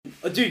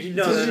Oh, dude,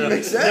 Doesn't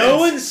make sense. No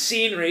one's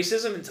seen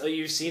racism until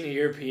you've seen a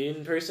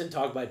European person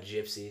talk about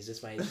gypsies.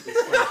 It's I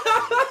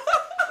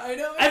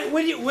know. And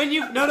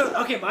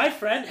okay, my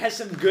friend has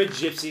some good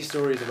gypsy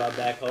stories about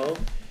back home.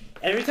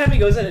 Every time he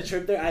goes on a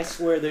trip there, I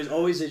swear there's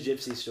always a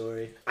gypsy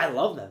story. I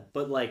love them,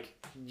 but like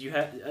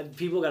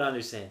people gotta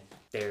understand,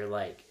 they're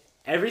like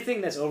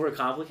everything that's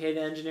overcomplicated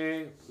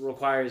engineering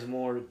requires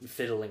more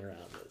fiddling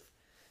around with.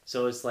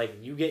 So it's like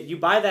you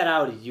buy that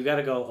Audi, you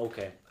gotta go,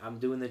 okay, I'm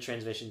doing the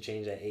transmission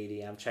change at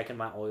 80, I'm checking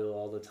my oil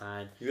all the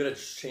time. You gotta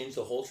change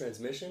the whole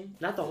transmission?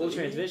 Not the whole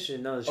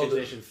transmission, no, the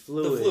transmission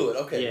fluid. The fluid,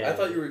 okay. Yeah. I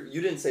thought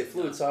you didn't say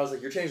fluid, so I was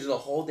like, you're changing the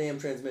whole damn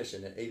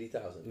transmission at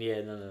 80,000.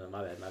 Yeah, no,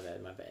 my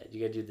bad.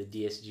 You gotta do the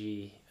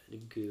DSG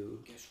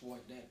goo. Guess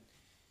what? The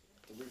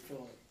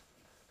refill.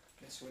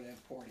 Guess where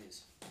that port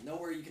is?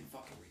 Nowhere you can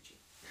fucking reach it.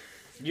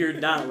 You're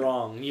not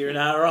wrong.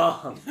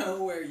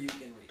 Nowhere you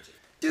can reach it.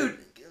 Dude,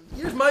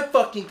 here's my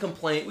fucking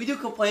complaint. We do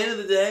complaint of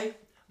the day.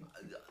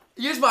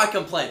 Here's my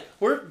complaint.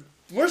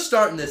 We're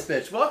starting this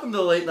bitch. Welcome to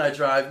the Late Night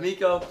Drive.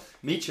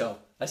 Micho.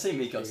 I say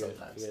Miko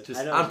sometimes.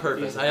 Just on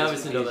purpose. I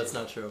obviously know that's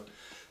not true.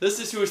 This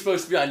is who was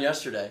supposed to be on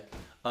yesterday.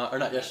 Or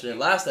not yesterday,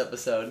 last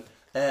episode.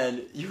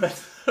 And you went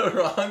to the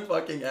wrong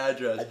fucking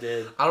address. I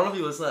did. I don't know if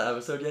you listened to that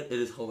episode yet. It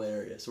is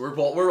hilarious.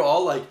 We're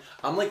all like,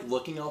 I'm like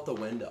looking out the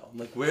window. I'm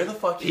like, where the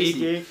fuck is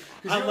he?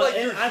 I'm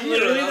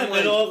literally in the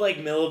middle of like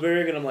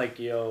Middleburg, and I'm like,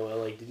 yo,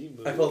 like, did he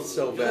move? I felt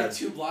so You're bad. like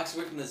 2 blocks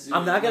away from the zoo.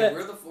 I'm not gonna. Like,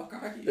 where the fuck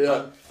are you?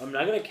 Yeah. I'm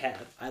not gonna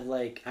cap.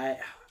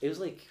 It was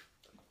like,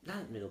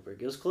 not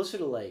Middleburg. It was closer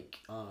to like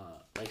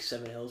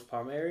Seven Hills,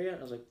 Parma area.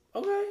 I was like,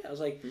 okay. I was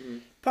like,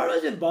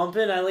 Parma's been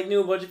bumping. I like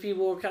knew a bunch of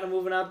people were kind of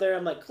moving out there.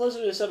 I'm like,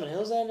 closer to Seven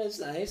Hills then. It's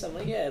nice. I'm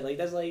like, yeah, like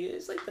that's like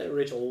it's like the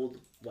rich old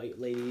white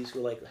ladies who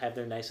like have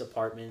their nice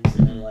apartments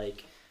and they're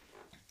like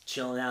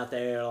chilling out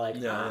there.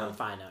 Like, I'm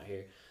fine out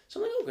here.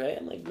 So I'm like, okay.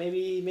 I'm like,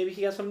 maybe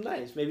he got something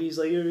nice. Maybe he's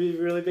like a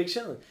really big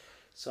chilling.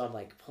 So I'm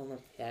like pulling up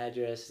the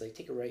address, like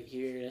take a right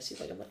here, and I see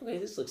I'm like, okay,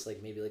 this looks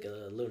like maybe like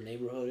a little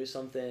neighborhood or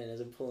something. And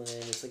as I'm pulling in,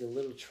 it's like a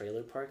little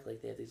trailer park,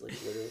 like they have these like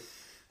little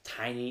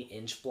tiny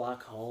inch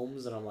block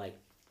homes, and I'm like,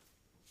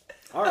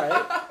 all right.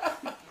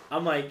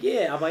 I'm like,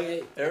 yeah. I'm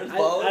like, I'm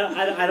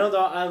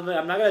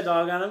not gonna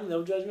dog on him,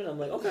 no judgment. I'm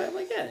like, okay. I'm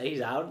like, yeah, he's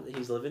out,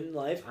 he's living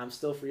life. I'm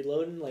still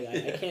freeloading. Like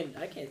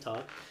I can't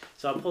talk.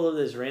 So I pull up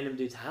this random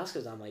dude's house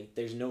because I'm like,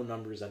 there's no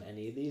numbers on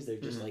any of these. They're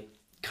just like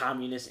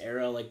communist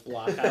era like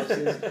block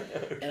houses.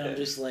 Okay. And I'm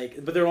just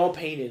like, but they're all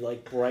painted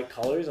like bright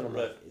colors, and I'm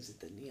like, is it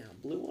the neon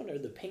blue one or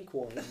the pink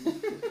one?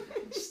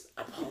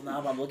 I'm pulling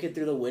up, I'm looking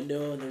through the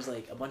window, and there's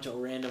like a bunch of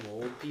random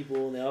old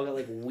people, and they all got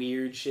like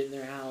weird shit in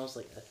their house,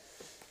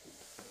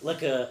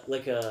 like a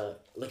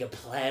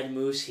plaid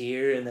moose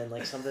here, and then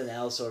like something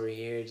else over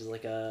here, just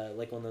like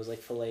one of those like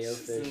filet-o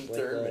fish.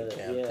 Internment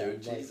camp,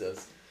 dude.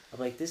 Jesus.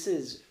 I'm like, this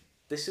is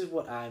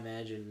what I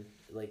imagine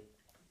like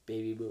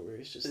baby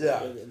boomers just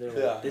they're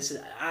like, this is,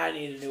 I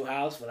need a new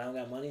house, but I don't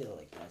got money. They're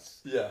like,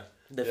 that's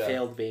the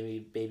failed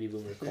baby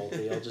boomer cult.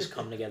 They all just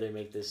come together and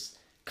make this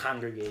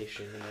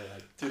congregation, and they're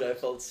like, dude, I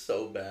felt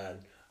so bad.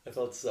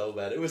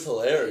 It was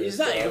hilarious. It's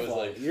not your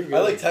fault. I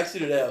like texted you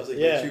today. I was like,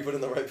 make sure you put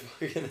in the right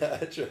fucking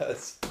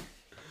address.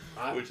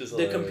 Which is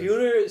hilarious. The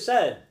computer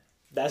said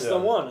that's the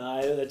one.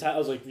 I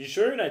was like, you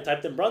sure? And I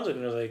typed in Brunswick,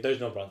 and I was like, there's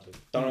no Brunswick.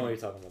 Don't know what you're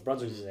talking about.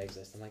 Brunswick doesn't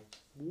exist. I'm like,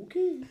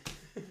 okay.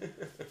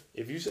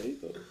 If you say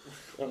so.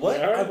 What?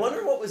 Like, I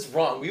wonder what was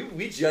wrong.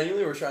 We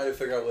genuinely were trying to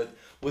figure out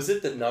was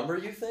it the number,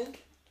 you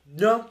think?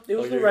 No, it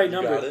was the right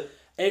number.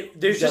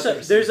 There's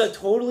a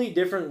totally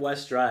different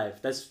West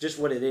Drive. That's just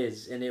what it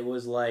is. And it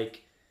was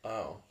like,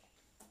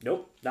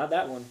 nope, not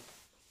that one.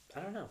 I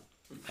don't know.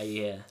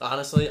 Yeah.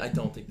 Honestly, I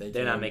don't think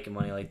they're not making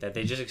money like that.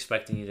 They're just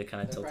expecting you to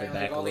kind of tilt it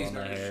back a little in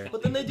the hair.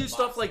 But then they do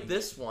stuff like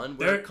this one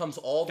where it comes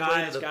all the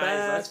way to the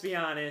back. Let's be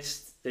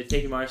honest. They're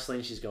taking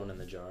Marceline. She's going in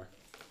the jar.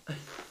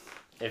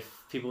 If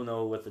people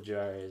know what the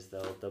jar is,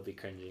 they'll be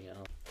cringing at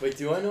home. Wait,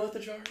 do I know what the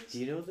jar is? Do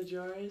you know what the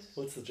jar is?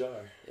 What's the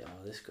jar? Yeah,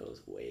 this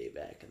goes way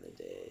back in the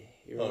day.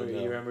 You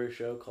remember a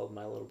show called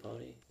My Little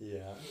Pony?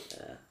 Yeah.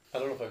 I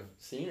don't know if I've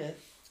seen it.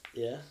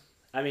 Yeah.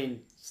 I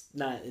mean,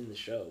 not in the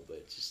show,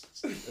 but just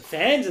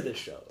fans of the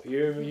show.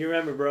 You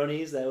remember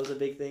Bronies? That was a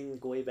big thing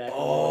way back.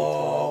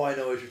 Oh, I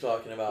know what you're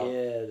talking about.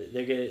 Yeah,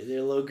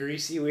 they're little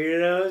greasy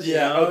weirdos.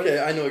 Yeah, okay,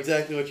 I know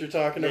exactly what you're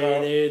talking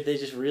about. They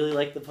just really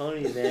like the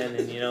ponies, man,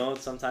 and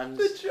sometimes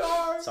the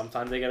jar.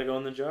 Sometimes they gotta go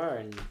in the jar,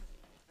 and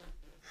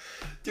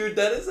dude,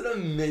 that is an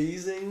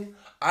amazing.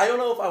 I don't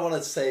know if I want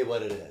to say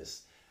what it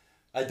is.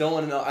 I don't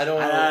want to know. I don't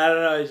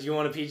know. Do you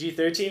want a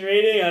PG-13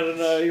 rating? I don't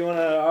know. You want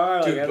a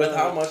R? Dude, with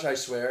how much I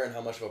swear and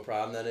how much of a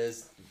problem that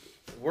is,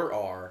 we're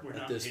R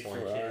at this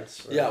point.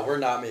 Yeah, we're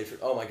not made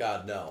for. Oh my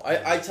God, no.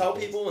 I tell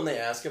people when they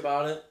ask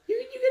about it.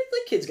 You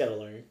get kids gotta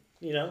learn.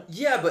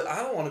 Yeah, but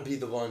I don't want to be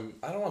the one.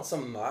 I don't want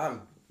some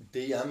mom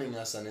DMing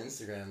us on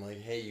Instagram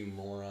like, "Hey, you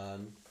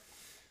moron."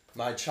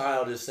 My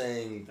child is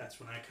saying. That's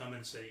when I come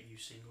and say, "You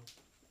single?"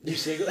 You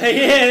single?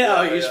 Yeah.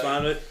 Oh, you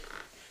respond with.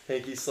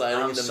 Hanky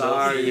sliding I'm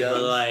sorry,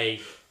 but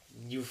like,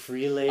 you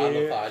free later? On the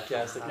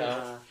podcast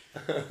account.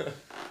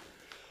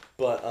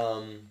 But,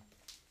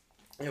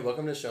 Hey,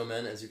 welcome to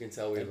Showmen. As you can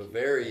tell, we have a Thank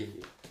very,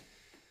 you.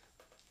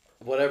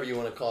 whatever you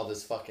want to call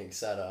this fucking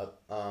setup.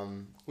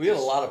 We have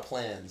a lot of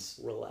plans.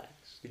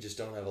 Relax. We just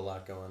don't have a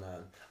lot going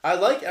on. I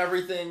like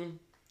everything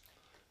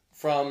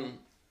from,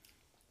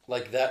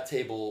 like, that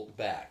table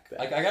back.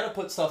 Like, I gotta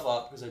put stuff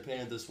up because I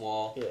painted this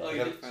wall. Yeah. Oh,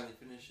 you did finally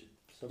finish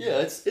it. Yeah,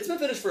 it's been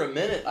finished for a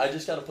minute. I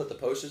just gotta put the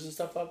posters and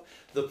stuff up.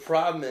 The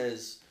problem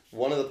is,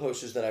 one of the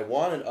posters that I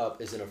wanted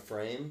up is in a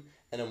frame,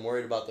 and I'm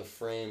worried about the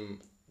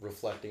frame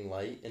reflecting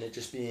light and it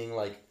just being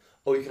like,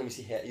 oh, you can only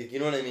see half. You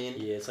know what I mean?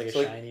 Yeah, it's like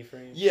so a shiny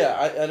frame. Yeah,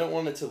 I don't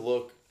want it to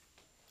look.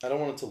 I don't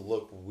want it to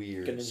look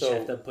weird. Gonna so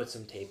have to put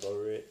some tape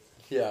over it.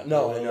 Yeah,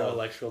 no, I know.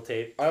 Electrical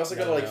tape. I also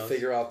gotta knows.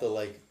 figure out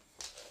the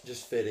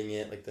just fitting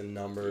it, like the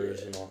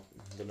numbers and all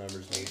the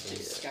numbers. You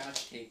take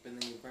Scotch tape and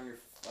then you run your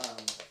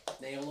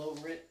nail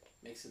over it.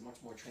 Makes it much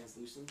more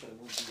translucent, but it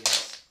won't be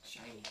as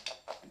shiny,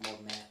 more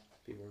matte.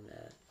 Be more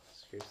matte.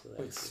 Seriously.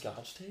 Wait,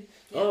 Scotch tape?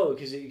 Yeah. Oh,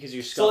 because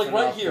you're So like scuffing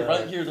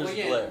right off here, there's Well,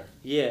 yeah. glare.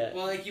 Yeah.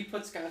 Well, like you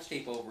put Scotch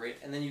tape over it,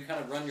 and then you kind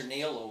of run your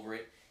nail over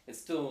it. It's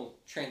still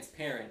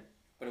transparent,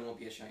 but it won't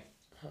be as shiny.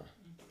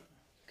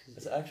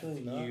 It's actually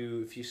not.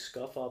 If you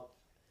scuff up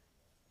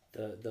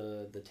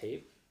the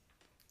tape,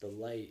 the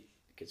light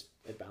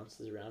it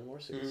bounces around more,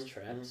 so it gets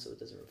trapped, so it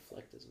doesn't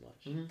reflect as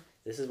much.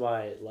 This is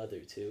why leather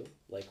too.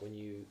 Like when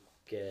you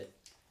get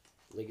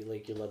like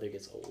your leather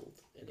gets old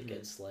and it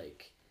gets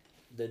like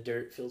the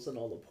dirt fills in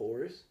all the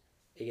pores,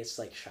 it gets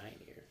like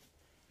shinier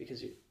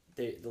because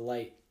the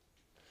light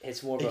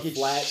hits more of a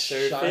flat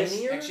surface.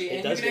 Actually, It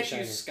and you does can get actually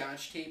shinier. use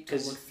Scotch tape to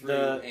Because look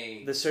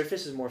through the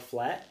surface is more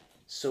flat,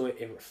 so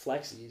it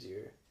reflects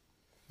easier.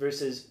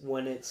 Versus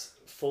when it's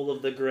full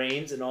of the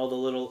grains and all the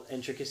little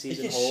intricacies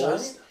and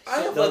holes,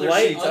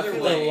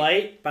 the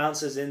light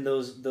bounces in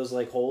those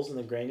like holes in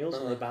the granules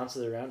and it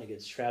bounces around. It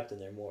gets trapped in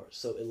there more,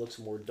 so it looks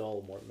more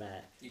dull, more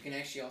matte. You can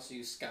actually also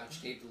use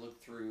Scotch tape to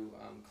look through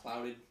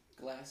clouded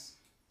glass,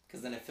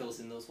 because then it fills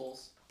in those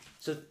holes.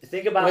 So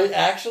think about. Wait,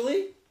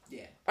 actually?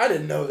 Yeah. I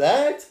didn't know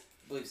that.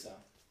 I believe so.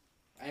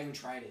 I haven't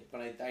tried it, but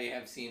I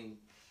have seen.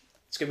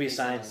 It's gonna be a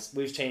science.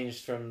 We've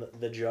changed from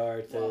the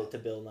jar to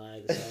Bill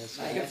Nye the science.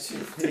 I have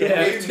two.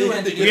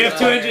 We have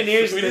two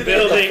engineers in the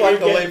building. Get the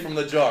fuck away from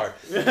the jar.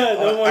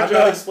 No more I'm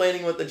jar. not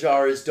explaining what the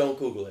jar is. Don't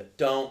Google it.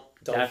 Don't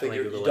Definitely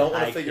figure. Google You don't it.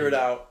 want to figure it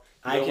out.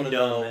 I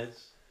condone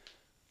this.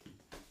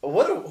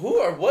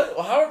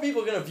 How are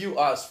people gonna view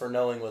us for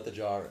knowing what the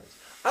jar is?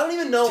 I don't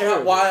even know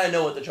why I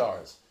know what the jar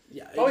is.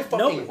 Yeah, Probably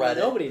fucking Reddit.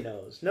 Nobody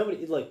knows.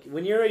 Nobody like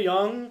when you're a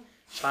young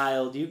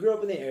child, you grew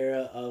up in the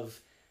era of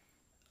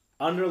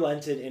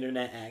unrelented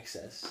internet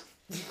access.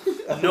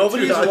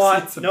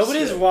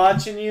 Nobody's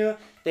watching you.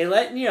 They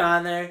letting you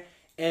on there,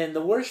 and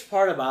the worst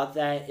part about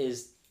that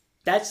is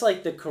that's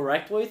like the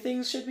correct way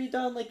things should be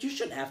done. Like you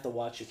shouldn't have to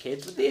watch your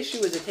kids, but the issue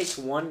is it takes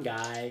one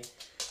guy,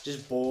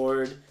 just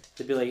bored,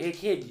 to be like, "Hey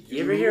kid,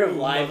 you ever hear of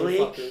Live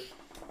Leak?"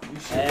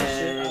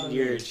 And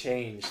you're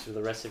changed for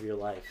the rest of your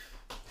life.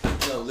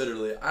 No,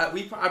 literally. I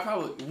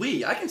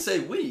can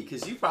say we,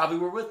 because you probably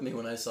were with me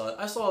when I saw it.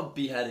 I saw a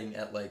beheading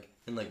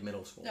in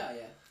middle school. Oh,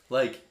 yeah.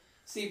 Like.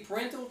 See,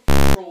 parental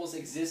controls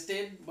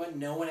existed, but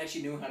no one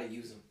actually knew how to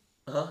use them.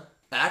 Huh?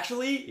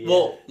 Actually? Yeah.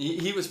 Well,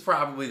 he was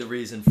probably the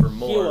reason for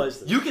more. He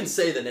was. You can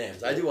say the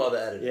names. I do all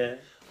the editing.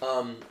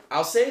 Yeah.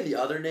 I'll say the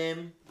other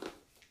name.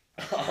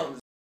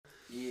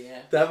 Yeah.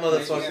 That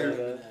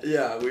motherfucker.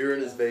 Yeah, we were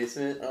in his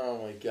basement. Oh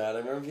my god, I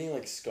remember being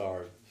like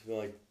scarred.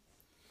 Like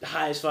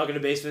high as fuck in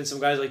the basement. Some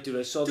guy's like, dude,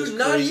 I saw this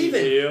not crazy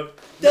even. video.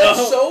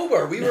 That's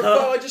sober. We were.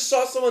 I just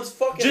saw someone's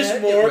fucking. Just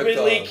head get ripped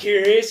morbidly off.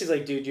 curious. He's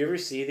like, dude, do you ever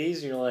see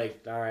these? And you're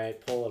like, all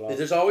right, pull it off.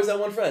 There's always that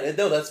one friend.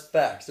 No, that's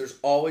facts. There's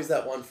always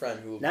that one friend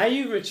who. Now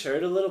you've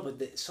matured a little,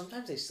 but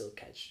sometimes they still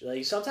catch.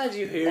 Like sometimes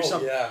you hear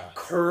something yeah.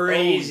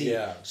 crazy. Oh,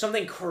 yeah.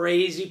 Something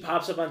crazy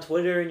pops up on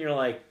Twitter, and you're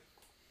like,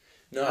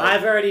 no,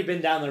 I've already been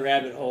down the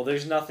rabbit hole.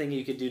 There's nothing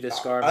you could do to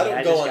scar me. I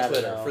don't go just on gotta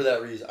Twitter know. for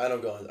that reason. I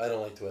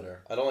don't like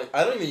Twitter. I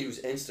don't even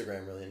use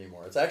Instagram really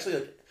anymore. It's actually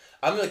like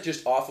I'm like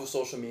just off of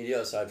social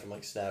media aside from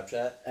like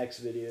Snapchat.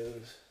 X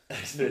videos.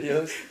 X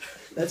videos.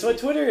 That's what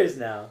Twitter is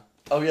now.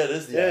 Oh yeah, it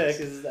is the X.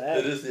 because it's the X.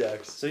 It is the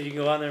X. So you can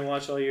go on there and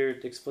watch all your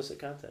explicit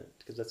content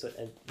because that's what.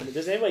 And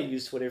does anybody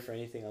use Twitter for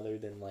anything other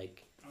than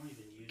like I don't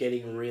even use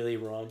getting Twitter. really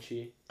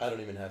raunchy? I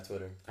don't even have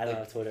Twitter. I don't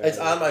have Twitter. It's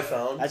either. on my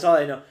phone. That's all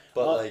I know.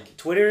 But like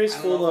Twitter is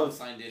I don't know full if I'm of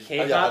signed in.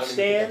 K-pop I don't even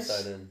think I'm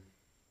stands, signed in.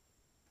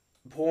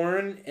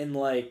 porn, and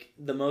like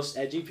the most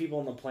edgy people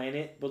on the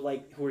planet, but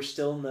like who are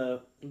still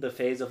in the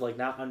phase of like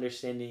not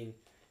understanding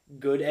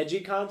good edgy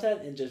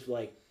content and just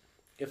like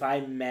if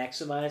I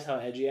maximize how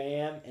edgy I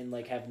am and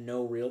like have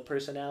no real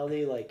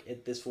personality,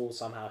 like this will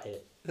somehow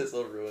hit. This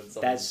will ruin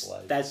someone's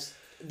life. That's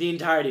the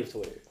entirety of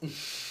Twitter.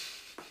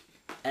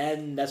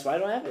 And that's why I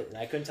don't have it. And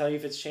I couldn't tell you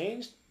if it's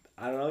changed.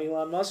 I don't know,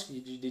 Elon Musk.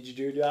 Did you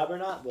do your job or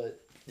not? But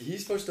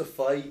he's supposed to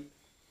fight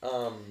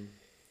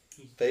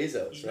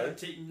Bezos, He's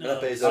right? not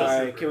Not Bezos.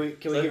 all right, can we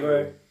give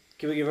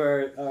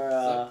our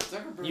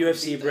Zuckerberg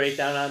UFC beat the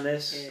breakdown on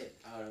this? shit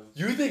out of-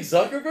 You think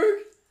Zuckerberg?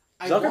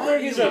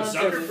 Zuckerberg is a I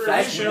want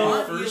professional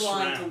Elon first to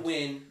round.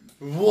 win.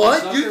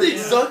 What? You think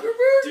Zuckerberg?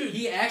 Zuckerberg? Dude,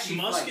 he actually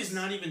Musk fights. is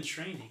not even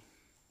training.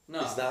 No,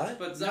 He's not?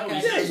 But No, Zuckerberg,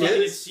 he's Yeah, not he taking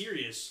it is.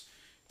 serious.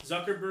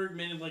 Zuckerberg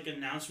made like an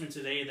announcement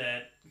today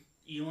that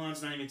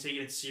Elon's not even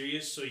taking it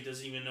serious, so he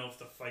doesn't even know if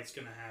the fight's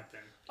gonna happen.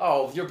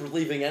 Oh, you're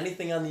believing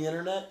anything on the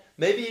internet?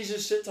 Maybe he's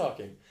just shit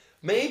talking.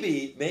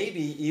 Maybe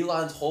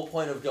Elon's whole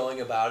point of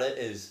going about it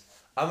is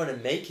I'm gonna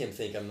make him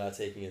think I'm not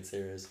taking it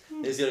serious.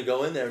 He's gonna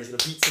go in there and he's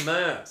gonna beat some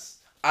ass.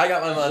 I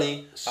got my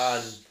money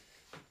on.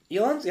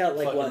 Elon's got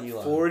like what, Fucking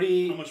Elon.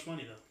 40. How much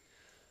money though?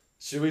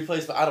 Should we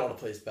place? I don't want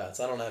to place bets.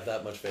 I don't have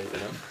that much faith in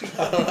him.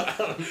 I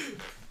don't.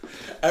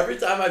 Every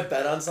time I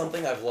bet on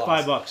something, I've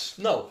lost. $5.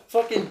 No,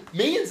 fucking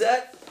me and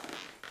Zach.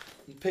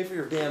 Pay for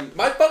your damn.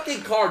 My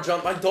fucking car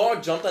jumped. My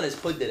dog jumped on his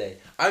hood today.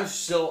 I'm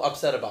so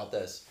upset about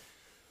this.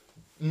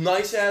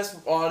 Nice ass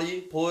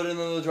Audi. Pull it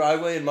into the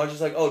driveway, and Mudge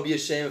is like, "Oh, it'd be a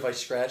shame if I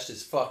scratched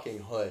his fucking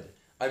hood."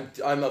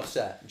 I'm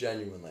upset,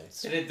 genuinely.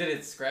 did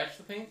it scratch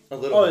the paint? A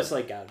little. Oh, bit. it's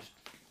like gouged.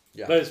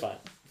 Yeah. But it's fine.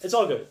 It's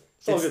all good.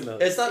 It's all good though.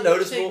 It's not Take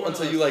noticeable one of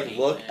until those you like paint,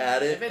 look man.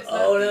 at If it. it's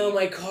not Oh no, paint-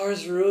 my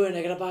car's ruined.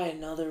 I gotta buy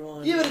another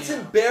one. Yeah, but it's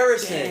Damn.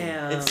 embarrassing.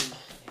 Damn. It's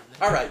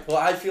all right. Well,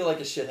 I feel like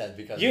a shithead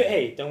because You of it.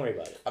 hey, don't worry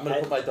about it. I'm gonna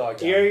put my dog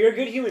down. You're a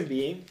good human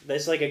being.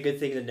 That's like a good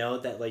thing to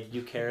note that like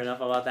you care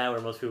enough about that.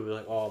 Where most people be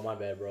like, "Oh, my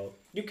bad, bro."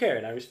 You care,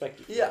 and I respect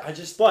you. Yeah, I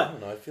just. But I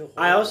don't know. I feel.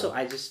 I horrible. also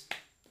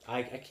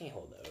I can't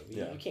hold that over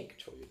you. Yeah. You can't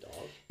control your dog.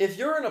 If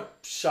you're in a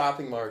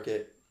shopping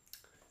market,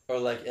 or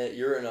like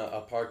you're in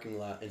a parking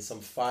lot, and some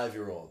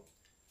 5-year-old,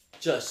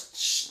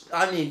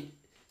 I mean,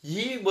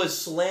 he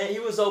was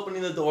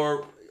opening the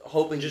door,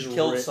 hoping Just to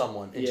kill ra-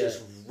 someone, and yeah.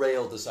 just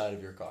railed the side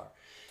of your car.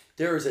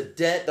 There is a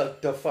dent.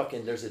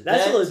 There's a That's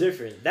dent. a little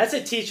different. That's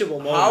a teachable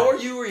moment. How are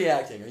you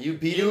reacting? Are you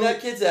beating You-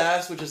 that kid's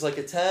ass, which is like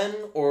a 10,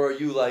 or are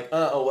you like,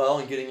 oh well,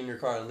 and getting in your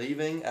car and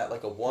leaving at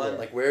like a 1? Yeah.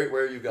 Like where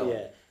are you going?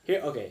 Yeah.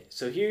 Here. Okay.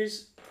 So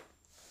here's,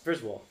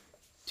 first of all,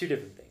 two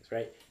different things,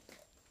 right?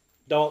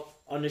 Don't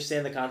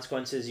understand the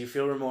consequences. You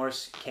feel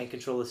remorse. Can't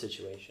control the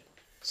situation.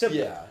 Simple.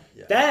 Yeah.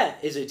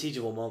 That is a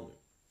teachable moment.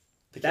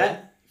 The kid?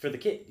 That for the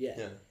kid. Yeah.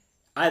 Yeah.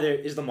 Either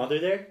is the mother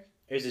there,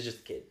 or is it just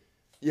the kid?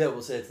 Yeah,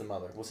 we'll say it's the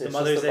mother. We'll say The it's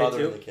mother's just the there mother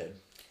too? and the kid.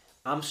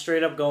 I'm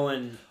straight up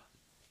going.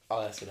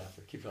 I'll ask it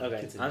after. Keep going. Okay.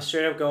 Continue. I'm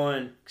straight up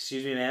going.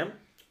 Excuse me, ma'am.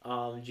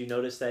 Did you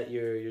notice that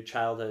your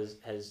child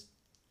has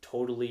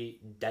totally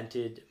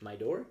dented my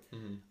door?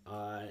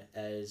 Mhm.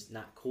 As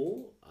not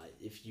cool.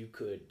 If you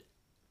could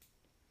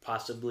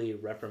possibly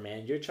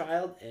reprimand your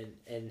child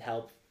and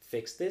help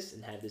fix this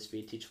and have this be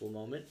a teachable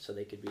moment, so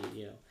they could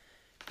be,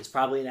 it's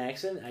probably an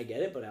accident. I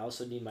get it, but I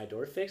also need my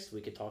door fixed.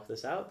 We could talk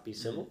this out. Be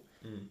civil.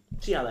 Mhm.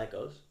 See how that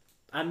goes.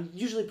 I'm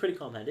usually pretty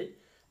calm-headed,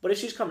 but if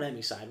she's coming at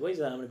me sideways,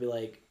 then I'm gonna be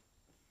like,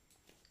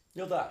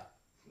 You'll die.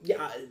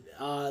 yeah,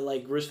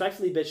 like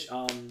respectfully, bitch.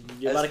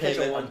 You're As about to catch a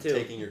payment, 1 I'm 2.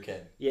 taking your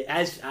kid. Yeah,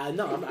 no, I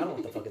don't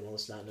want the fucking little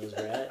snot nose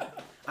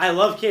brat. I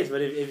love kids,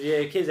 but if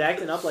your kid's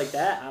acting up like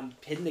that, I'm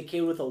hitting the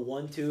kid with a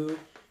 1 2.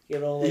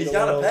 He's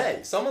gotta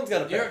pay. Someone's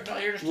gotta pay.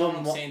 You're just telling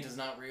him Santa's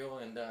not real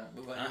and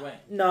move on your way.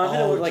 No, I'm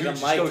hitting with like a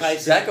dude, Mike just go-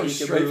 Tyson. Zach goes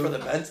straight peekaboo. for the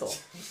mental.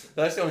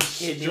 That's going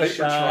Kidney straight for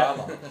shot.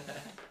 trauma.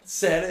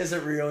 Santa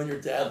isn't real and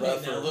your dad I'm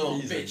left hitting for that little a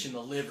reason. bitch in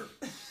the liver.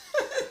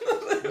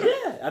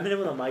 Yeah, I've been in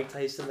with a Mike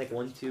Tyson, like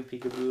 1 2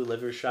 peekaboo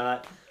liver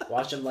shot.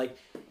 Watch him like,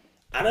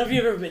 I don't know if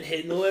you've ever been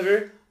hit in the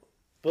liver,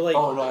 but like,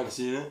 Oh no, I've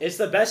seen it. it's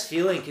the best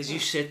feeling because you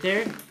sit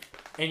there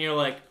and you're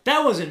like,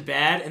 that wasn't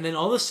bad, and then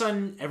all of a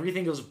sudden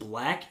everything goes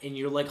black and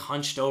you're like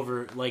hunched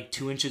over like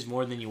 2 inches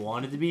more than you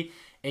wanted to be,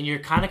 and you're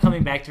kind of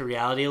coming back to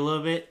reality a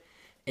little bit,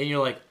 and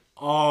you're like,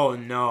 oh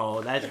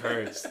no, that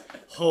hurts.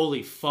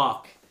 Holy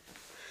fuck.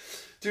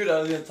 Dude,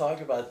 I was gonna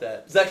talk about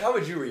that. Zach, how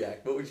would you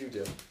react? What would you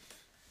do?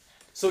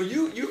 So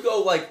you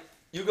go like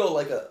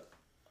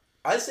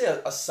I'd say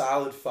a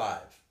solid 5.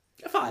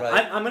 Fine.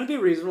 Right. I'm gonna be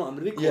reasonable. I'm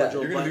gonna be Yeah,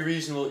 cordial. you're gonna but be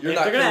reasonable. You're if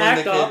not they're gonna killing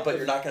act the kid, up, but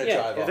you're not gonna yeah,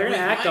 drive if off. they're gonna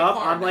With act my up,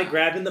 car I'm like now.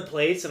 grabbing the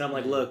plates and I'm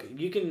like, look,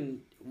 we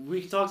can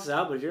talk this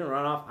out, but if you're gonna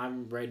run off,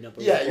 I'm writing up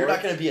a Yeah, report. you're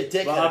not gonna be a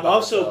dickhead. But I'm about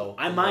also, it, though.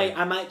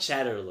 I might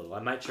chatter a little. I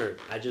might chirp.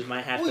 I just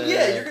might have Well, to.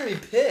 yeah, you're gonna be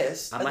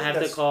pissed. I think might have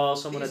to that's call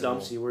someone a dumb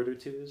reasonable. C word or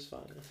two. It's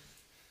fine.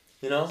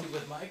 You know? See,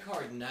 with my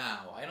car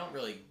now, I don't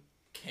really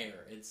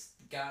care. It's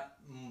got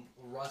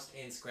rust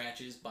and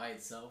scratches by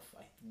itself.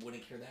 I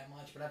wouldn't care that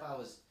much. But if I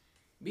was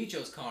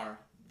Micho's car,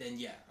 then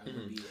yeah, I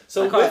would be.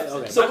 So My car- with,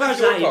 okay, so my with car's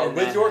your not car, even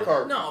with that your bad.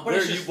 car, No, but where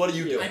it's you, just- what do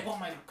you do? I bought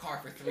my car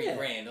for $3 Yeah.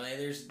 grand. Like,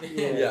 there's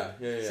Yeah.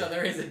 So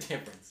there is a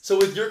difference. So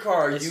with your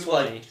car, are It's you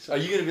 20, like, so- are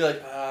you gonna be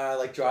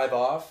like drive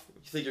off?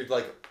 You think you're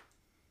like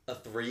a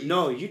 3?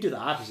 No, you do the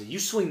opposite. You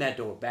swing that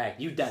door back.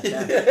 You dent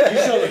them.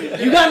 Yeah.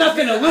 You got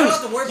nothing to I don't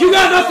have to worry lose. You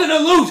about got my nothing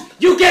to lose.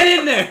 You get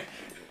in there.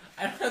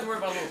 I don't have to worry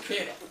about a little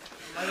kid.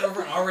 My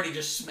girlfriend already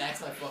just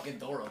smacks my fucking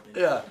door open.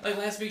 Yeah. Like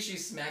last week, she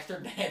smacked her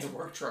dad's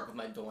work truck with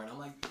my door, and I'm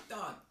like,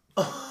 dog,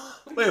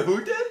 Wait,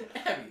 who did?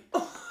 Abby.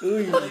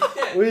 Ooh. Like,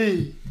 yeah.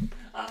 Ooh.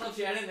 I don't know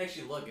if I didn't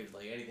actually look if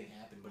like anything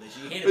happened, but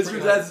she hit it. Was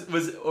pretty your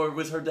hard.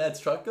 was her dad's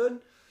truck good?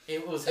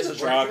 It was It's his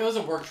a work. truck. It was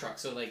a work truck,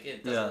 so like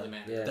it doesn't really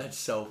matter. Yeah. That's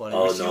so funny.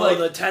 Oh Was she, no, like-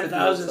 the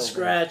 10,000 That's so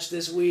scratch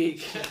this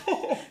week.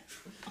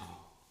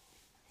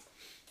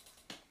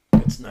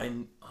 It's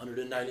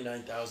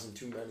 999,000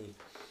 too many.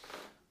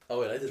 Oh,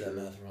 wait, I did that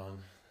math wrong.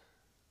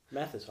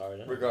 Math is hard.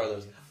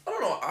 Regardless. I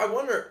don't know. I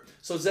wonder.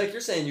 So, Zach,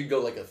 you're saying you'd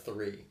go like a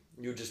 3.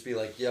 You'd just be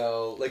like,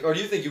 yo. Like, or do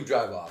you think you'd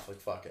drive off?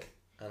 Like, fuck it.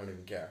 I don't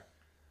even care.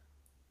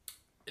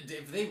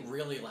 If they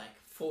really, like,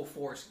 full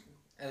force,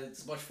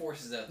 as much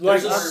force as that.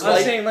 Like,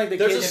 I'm saying, like, the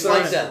there's kids... a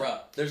slight dent.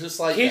 There's a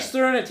slight kids dent.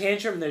 throwing a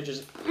tantrum, and they're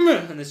just...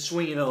 and they're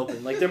swinging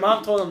open. Like, their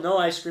mom told them no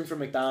ice cream from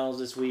McDonald's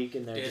this week,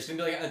 and they're it's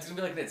gonna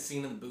be like that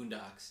scene in the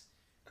Boondocks.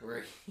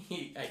 Where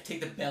I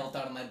take the belt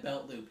out of my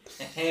belt loop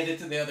and hand it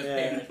to the other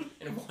parent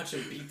and watch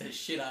him beat the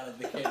shit out of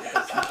the kid with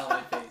a smile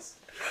on my face.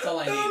 That's all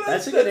I need.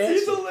 That's a good answer.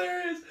 He's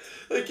hilarious.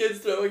 The kid's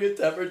throwing a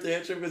temper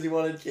tantrum because he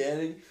wanted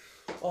candy.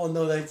 Oh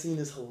no, that scene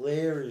is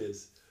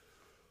hilarious.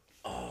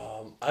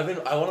 I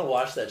want to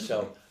watch that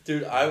show,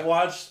 dude. I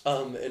watched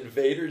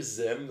Invader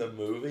Zim the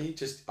movie.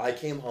 I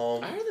came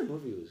home. I heard the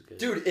movie was good.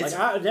 Dude, it's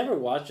like, I never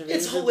watched it.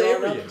 It's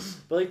hilarious.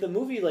 But like the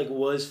movie like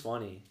was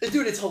funny.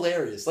 Dude, it's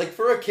hilarious. Like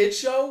for a kids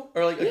show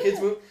or like a kids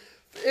movie,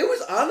 it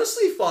was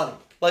honestly funny.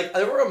 Like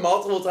there were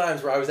multiple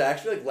times where I was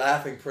actually like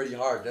laughing pretty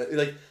hard.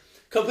 Like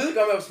completely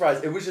caught me by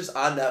surprise. It was just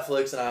on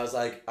Netflix and I was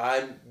like,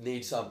 I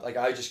need something. Like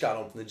I just got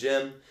home from the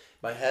gym,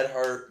 my head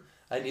hurt.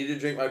 I needed to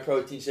drink my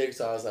protein shake,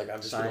 so I was like,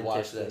 I'm just gonna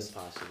watch this.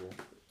 Impossible.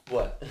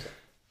 What?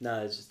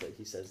 No, it's just that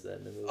he says that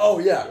in the movie. Oh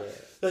yeah.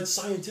 That's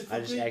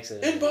scientifically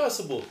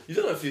impossible. You've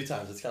done it a few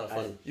times. It's kind of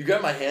funny. You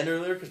grabbed my hand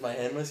earlier because my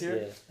hand was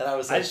here, and I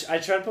was like, I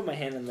tried to put my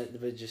hand in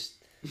it, but just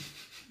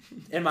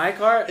in my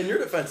car. In your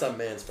defense, I'm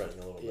man-spreading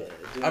a little bit.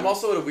 Dude, I'm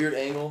also at a weird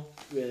angle,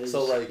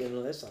 so like,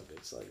 no, that's not good.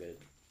 It's not good.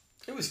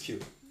 It was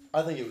cute.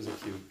 I think it was a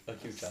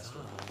cute gesture.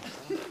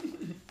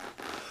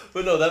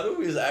 But no, that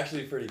movie is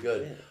actually pretty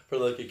good for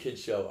like a kid's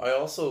show.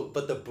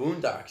 But the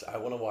Boondocks, I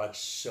want to watch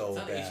so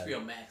bad. It's on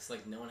HBO Max,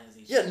 like no one has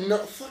HBO. Yeah, no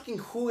fucking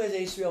who has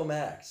HBO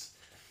Max?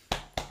 And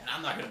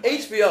I'm not gonna.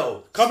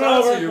 HBO coming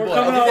over. We're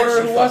coming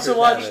over. Who wants to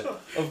watch?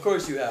 Of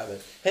course you have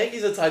it.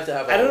 Hankey's the type to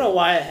have. I don't know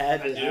why I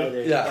had it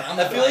either. Yeah,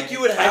 I feel like you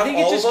would have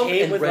all of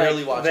them and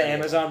rarely watch the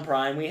Amazon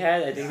Prime we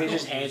had. I think they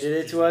just handed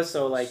it to us,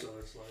 so like.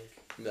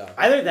 No.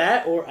 Either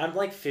that or I'm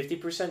like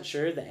 50%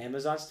 sure the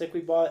Amazon stick we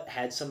bought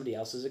had somebody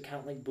else's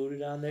account like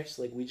booted on there,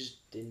 so like we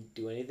just didn't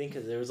do anything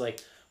because there was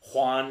like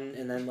Juan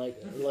and then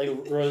like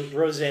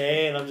Rose,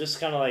 and I'm just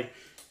kind of like,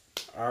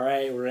 all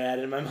right, we're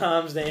adding my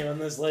mom's name on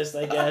this list,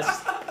 I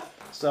guess.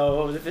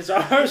 So if it's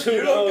ours,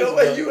 who knows?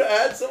 When you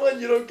add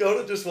someone, you don't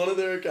go to just one of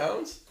their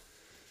accounts.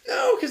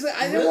 No, because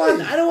I don't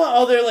want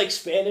all their like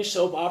Spanish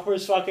soap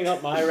operas fucking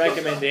up my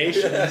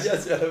recommendations.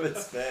 Yes, if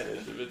it's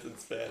in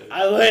Spanish.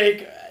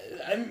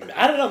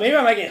 I don't know. Maybe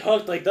I might get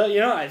hooked. Like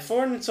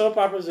foreign soap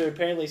operas are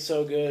apparently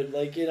so good.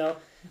 Like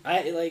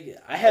I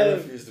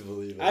refuse to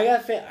believe it. I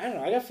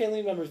got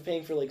family members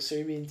paying for like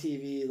Serbian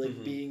TV,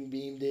 like being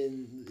beamed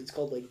in. It's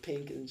called like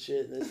Pink and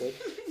shit. And it's like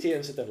see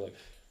them sit there like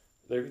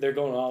they're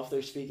going off.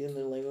 They're speaking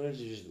their language.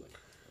 You're just like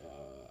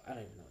I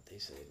don't even know what they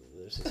say.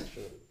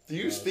 Do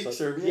you speak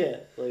Serbian? Yeah,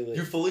 like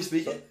you fully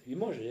speak it. You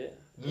może, yeah.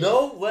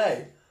 No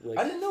way. Like,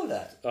 I didn't know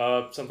that.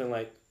 Something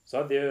like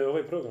Sadio,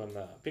 ovaj program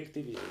na Pink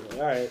TV. Like,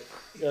 all right.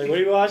 You're like, what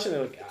are you watching?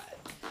 They're like,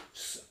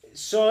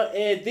 so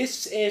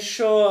this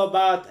show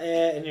about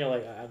and you're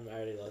like, I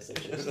already lost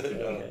that shit. So,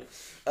 okay.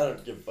 I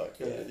don't give a fuck.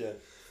 Yeah.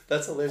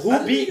 That's hilarious.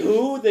 Who beat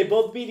who? They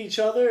both beat each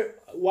other.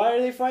 Why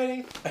are they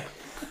fighting?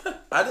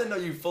 I didn't know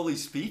you fully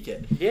speak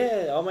it.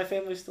 Yeah, all my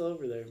family's still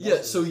over there.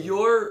 Yeah, so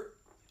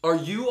are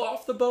you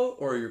off the boat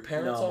or are your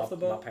parents off the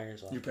boat? My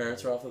parents off. Your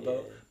parents are off the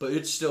boat, but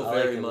it's still I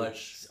very like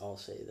much. I'll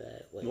say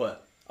that. Like,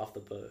 what? Off the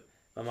boat.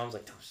 My mom's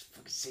like, don't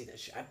fucking say that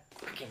shit. I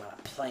came on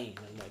a plane.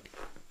 I'm like,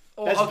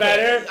 oh, that's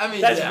better. I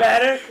mean, that's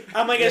better.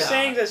 I'm like, a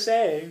saying's a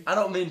saying. I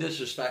don't mean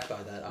disrespect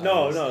by that.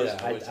 No.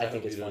 I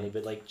think it's funny,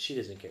 but like, she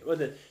doesn't care. Well,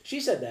 she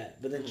said that,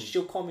 but then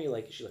she'll call me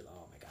like, she's like,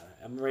 oh my god,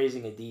 I'm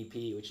raising a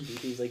DP, which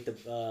DP is like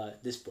the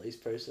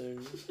displaced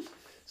person.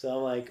 So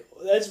I'm like,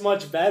 that's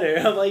much better.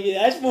 I'm like,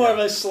 that's more of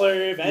a slur,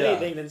 if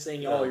anything, than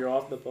saying, oh, you're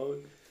off the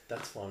boat.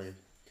 That's funny.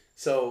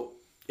 So,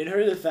 in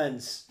her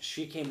defense,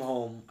 she came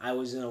home. I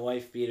was in a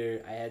wife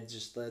beater. I had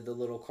just the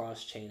little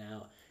cross chain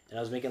out. And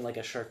I was making like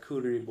a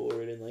charcuterie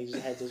board and like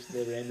just had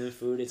the random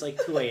food. It's like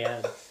 2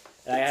 a.m.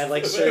 And I had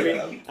like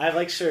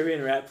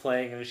Serbian rap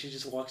playing. And she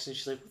just walks in.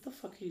 She's like, what the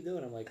fuck are you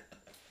doing? I'm like,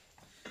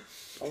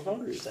 I'm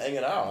hungry. Just hanging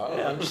out.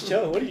 I'm just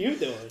chilling. What are you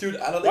doing? Dude,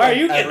 I don't think Why are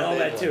you getting all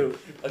that too?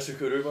 A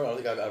charcuterie board? I don't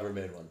think I've ever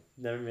made one.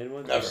 Never made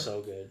one? Never. They're so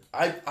good.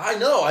 I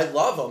know. I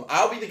love them.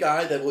 I'll be the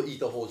guy that will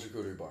eat the whole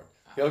charcuterie board.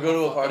 Y'all go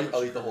to a party,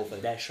 I'll eat the whole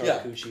thing. That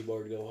charcuterie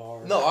board go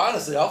hard. No,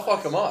 honestly, I'll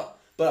fuck them up.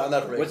 But I'll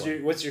never make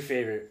one. What's your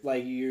favorite?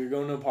 Like, you're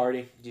going to a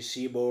party, you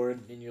see a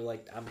board, and you're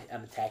like,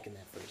 I'm attacking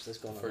that first. Let's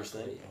go on first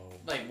thing. Oh.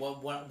 Like,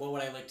 what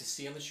would I like to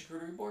see on the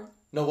charcuterie board?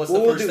 No, what's the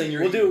first thing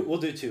you're eating? We'll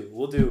do two.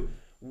 We'll do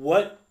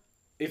what...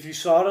 If you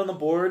saw it on the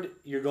board,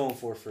 you're going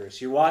for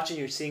first. You're watching,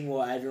 you're seeing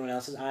what everyone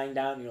else is eyeing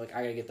down, and you're like,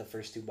 I gotta get the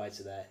first 2 bites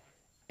of that.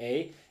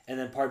 A. And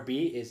then part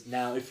B is,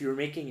 now, if you're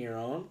making your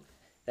own,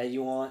 that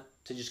you want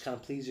to just kind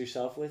of please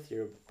yourself with,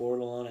 you're bored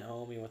alone at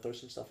home, you want to throw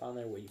some stuff on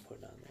there, what are you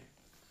putting on there?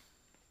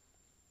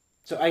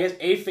 So I guess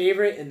a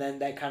favorite, and then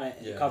that kind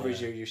of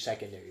covers your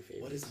secondary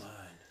favorite. What is mine?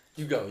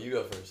 You go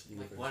first.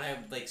 What I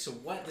like? So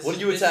what? What are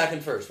you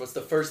attacking first? What's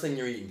the first thing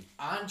you're eating?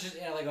 On just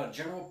like a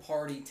general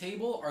party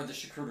table or the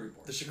charcuterie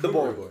board? The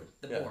charcuterie board.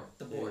 The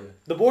board. Yeah.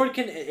 The board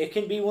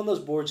can be one of those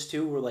boards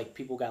too, where like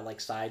people got like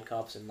side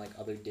cups and like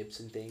other dips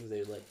and things.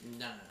 They're like.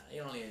 No,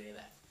 you don't need any of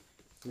that.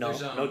 No,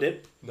 no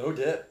dip. No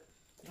dip.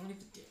 You don't need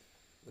the dip.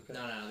 Okay.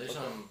 No. There's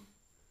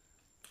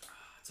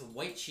it's a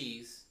white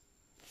cheese,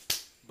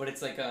 but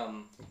it's like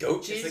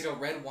goat cheese. It's like a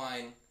red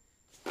wine.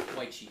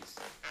 White cheese.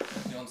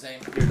 You know what I'm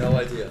saying? You have no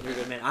idea. You're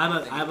good, man.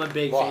 I'm a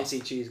big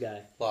fancy cheese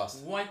guy.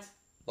 Lost. What?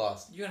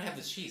 Lost. You're gonna have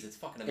this cheese. It's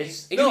fucking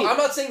amazing. I'm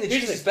not saying the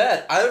cheese is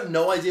bad. I have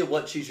no idea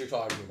what cheese you're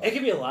talking about. It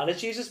could be a lot of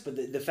cheeses, but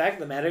the fact of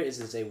the matter is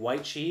it's a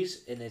white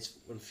cheese and it's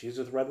infused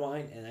with red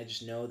wine, and I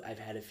just know I've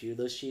had a few of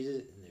those cheeses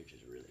and they're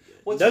just really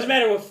good. It doesn't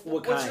matter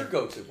what kind.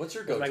 What's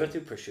your go-to? My go-to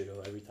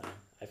prosciutto every time.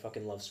 I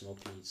fucking love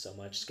smoked meat so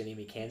much. It's gonna give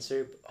me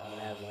cancer. I'm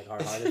gonna have like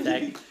heart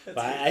attack. But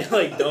I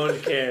like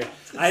don't care.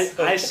 I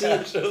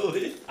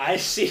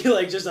see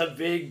like just a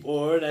big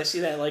board. I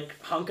see that like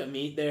hunk of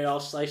meat there all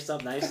sliced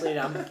up nicely,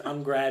 and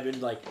I'm grabbing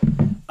like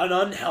an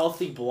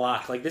unhealthy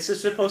block. Like this is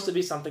supposed to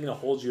be something that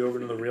holds you over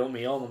to the real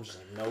meal, and I'm just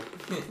like, nope.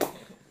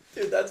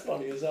 Dude, that's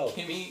funny as hell.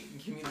 Give me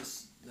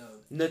this.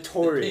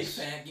 Notorious.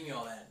 The big fat. Give me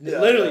all that.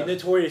 Literally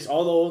notorious.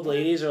 All the old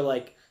ladies are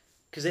like.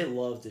 Because they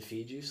love to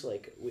feed you. So,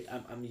 like,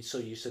 I'm so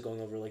used to going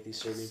over, like, these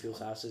Serbian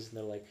people's houses. And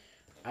they're like,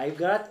 I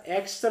got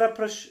extra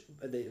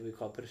prosciutto. We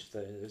call it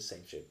prosciutto. The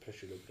same shit.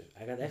 Prosciutto.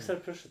 I got extra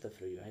prosciutto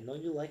for you. I know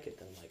you like it.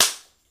 And I'm like,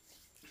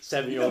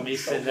 7-year-old me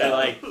sitting there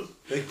like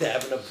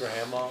dabbing up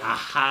grandma.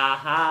 Ha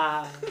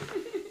ha.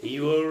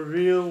 You a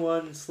real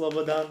one,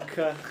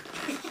 Slobodanka.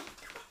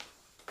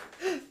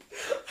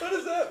 What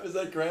is that? Is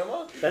that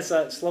grandma? That's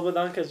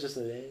Slobodanka is just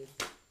a name.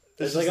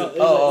 It's like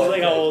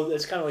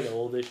it's kind of like an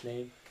oldish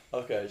name.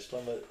 Okay,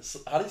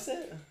 how do you say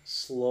it?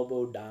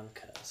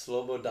 Slobodanka.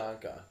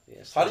 Slobodanka.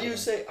 Yes. How do you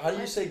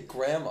say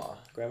grandma?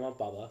 Grandma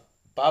Baba.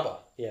 Baba.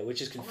 Yeah,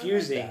 which is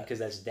confusing because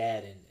that's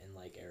dad in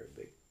like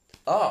Arabic.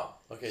 Oh,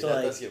 okay, so that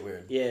like, does get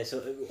weird. Yeah,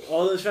 so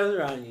all those friends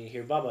around and you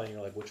hear Baba and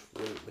you're like, which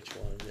one?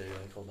 Yeah, you're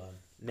like, hold on.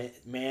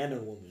 Man or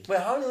woman? Wait,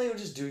 how many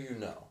languages do you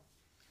know?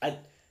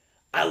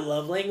 I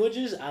love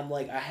languages. I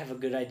have a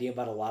good idea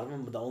about a lot of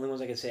them, but the only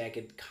ones I can say I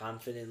could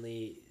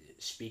confidently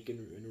speak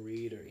and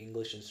read are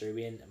English and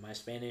Serbian. My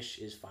Spanish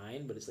is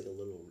fine, but it's like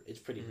it's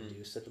pretty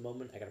reduced at the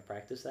moment. I gotta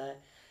practice that.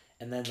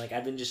 And then like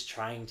I've been just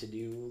trying to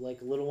do like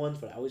little ones,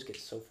 but I always get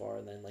so far,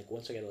 and then like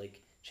once I gotta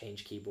like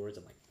change keyboards,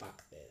 I'm like,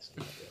 fuck this.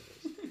 I'm not doing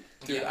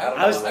this. Dude,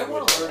 I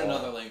want to learn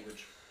another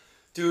language.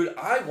 Dude,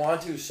 I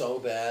want to so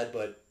bad,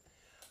 but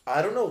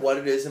I don't know what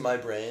it is in my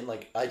brain.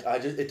 Like I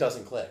just it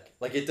doesn't click.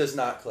 Like it does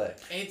not click.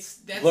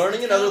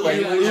 Learning another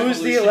language. You lose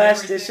the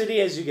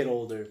elasticity as you get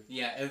older.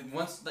 Yeah,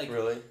 once like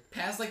really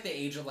past like the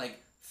age of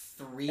like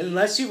 3.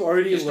 Unless you've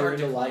already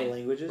learned a lot of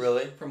languages.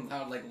 Really? From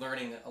like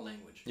learning a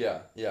language. Yeah.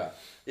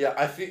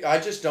 I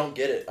just don't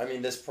get it. I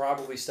mean, this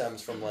probably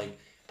stems from like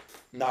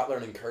not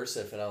learning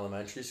cursive in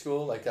elementary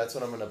school. Like that's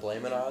what I'm gonna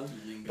blame it on.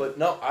 But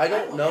no, I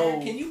don't know.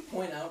 Can you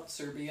point out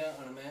Serbia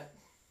on a map?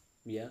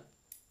 Yeah.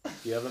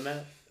 You have a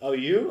map? Oh,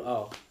 you?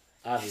 Oh,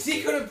 obviously.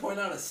 He couldn't point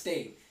out a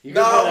state.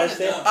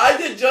 I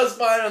did just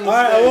fine on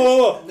the stage.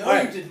 Whoa.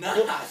 No, you did not.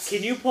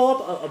 Can you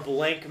pull up a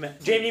blank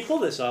map? Jamie, pull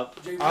this up.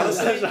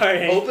 Honestly, I'm sorry,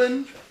 Hank.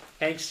 Open.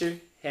 Hankster.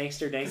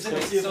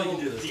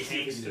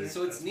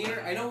 So it's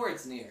near. I know where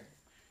it's near.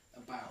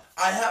 About.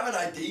 I have an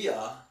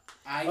idea.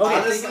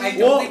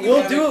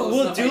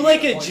 We'll do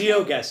like a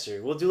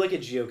GeoGuessr. We'll do like a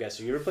GeoGuessr.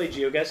 You ever play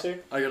GeoGuessr?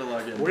 I gotta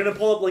log in. We're gonna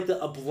pull up like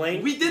a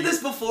blank. We did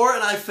this before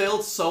and I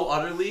failed so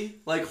utterly,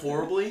 like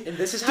horribly. And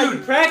this is how you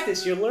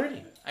practice. You're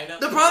learning. I know.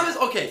 The problem is,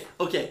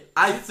 okay.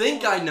 I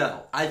think I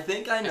know. I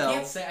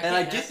can't say.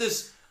 I get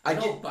this. I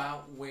know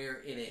about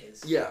where it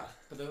is. Yeah.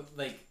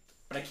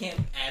 But I can't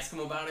ask him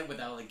about it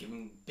without like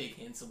giving big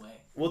hints away.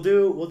 We'll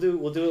do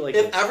it like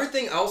if this.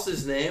 everything else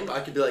is named,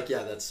 I could be like,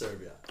 yeah, that's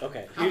Serbia.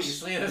 Okay.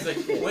 Obviously, I was like,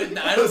 what?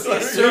 I don't see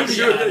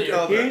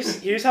Serbia here.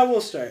 Here's how we'll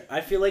start.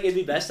 I feel like it'd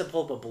be best to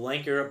pull up a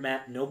blank Europe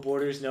map, no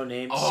borders, no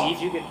names. See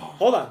if you can.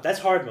 Hold on, that's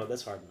hard mode.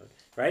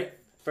 Right?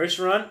 First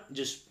run,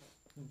 just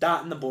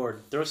dot in the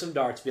board. Throw some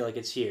darts. Be like,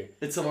 it's here.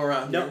 It's somewhere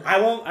around here. No, I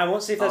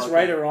won't say if that's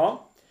right or wrong.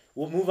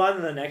 We'll move on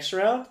to the next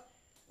round.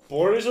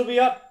 Borders will be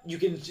up. You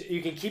can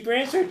keep your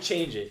answer,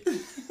 change it.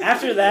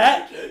 After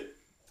that,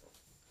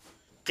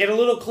 get a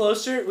little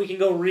closer. We can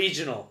go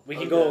regional.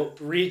 Go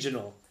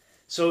regional.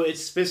 So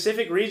it's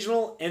specific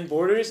regional and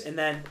borders, and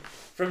then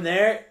from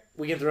there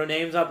we can throw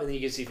names up, and then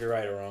you can see if you're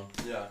right or wrong.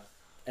 Yeah.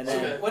 And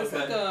then what's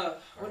like a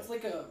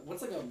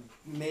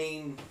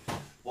main?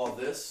 Well,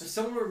 this. If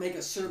someone were to make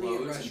a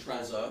Serbian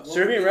restaurant.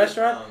 Serbian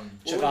restaurant,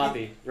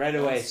 chavapi right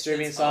away.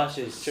 Serbian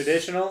sausage,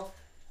 traditional.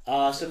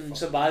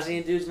 Some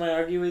Bosnian dudes might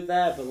argue with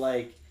that, but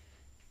like,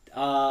 in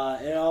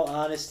all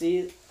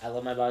honesty, I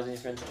love my Bosnian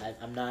friends.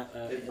 I'm not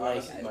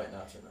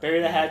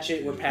bury the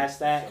hatchet. We're past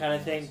that kind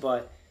of thing,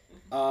 but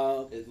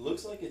it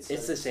looks like it's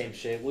the same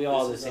shit. We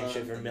all do the same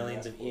shit for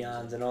millions of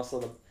eons, and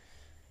also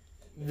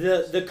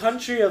the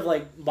country of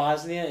like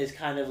Bosnia is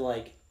kind of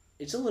like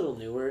it's a little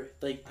newer.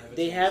 Like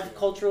they chance have to go.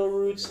 cultural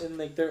roots and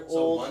like they're So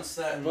old. once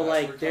that but,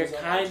 like, they're comes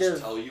up, kind I'll just of-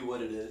 tell you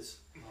what it is,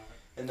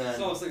 and then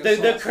So it's like a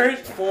The sauce. current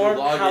form,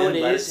 log how in,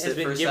 it let is, has sit for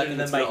been a given second,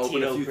 to it's them by gonna open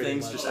a Tito few pretty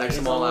things, much. just Like, X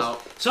it's them all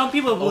almost- out. Some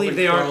people believe Open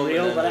they Chrome, aren't and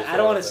real, then but we'll I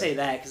don't want to throw say it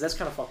that because that's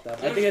kind of fucked up.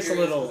 I'm I think just it's a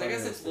curious, little. 'cause I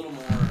guess it's a little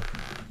more.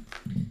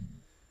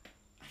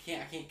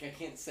 I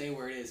can't say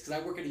where it is because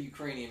I work at a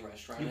Ukrainian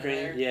restaurant.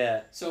 Ukrainian, there.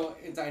 yeah. So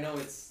I know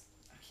it's.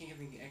 I can't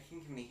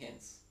give any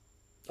hints.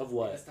 Of I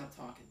what? gotta stop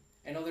talking.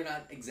 I know they're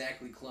not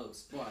exactly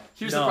close, but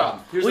Here's No. the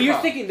problem. Here's Well, the you're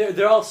problem. thinking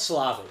they're all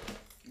Slavic.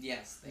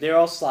 yes. They're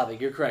all Slavic.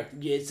 You're correct.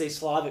 It's a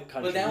Slavic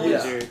country. But that Yeah.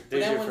 one's. There's But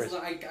that your one's.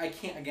 first.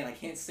 I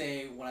can't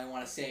say what I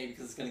want to say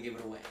because it's gonna give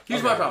it away.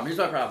 Here's my problem.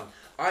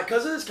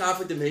 Because of this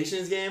Conflict of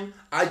Nations game,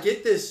 I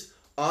get this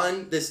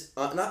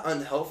not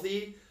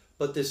unhealthy,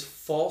 but this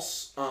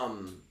false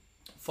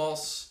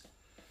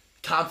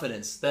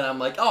confidence that I'm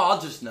like, oh,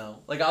 I'll just know.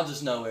 Like, I'll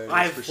just know where it is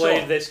I've for played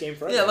sure. this game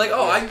forever. Yeah, like,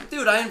 oh,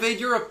 I invade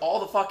Europe all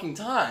the fucking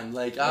time.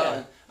 Like,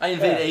 Yeah. I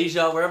invade Yeah.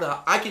 Asia, wherever.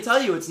 I can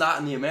tell you it's not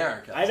in the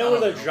Americas. I know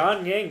where don't the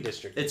Zhanyang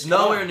district is. It's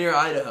nowhere near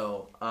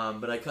Idaho,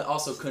 but I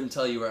also couldn't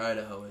tell you where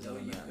Idaho is. No, on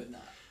the you map. could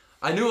not.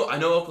 I know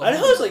Oklahoma.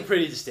 Idaho's like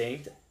pretty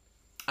distinct.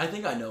 I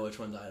think I know which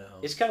one's Idaho.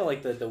 It's kind of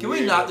like the Can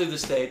weird, we not do the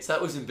states?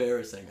 That was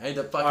embarrassing. I had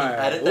to fucking Alright,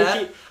 edit we'll that.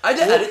 keep- I had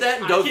to edit that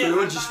and go I can't- through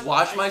I'm and just not-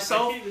 watch I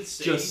myself can't even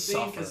say just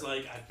anything suffer. because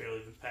like I barely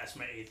even passed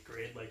my 8th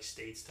grade like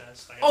states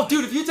test. I got, Oh, like,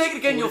 dude, if you take it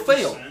again, you'll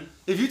fail. 40%.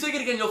 If you take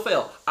it again, you'll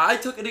fail. I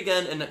took it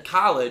again in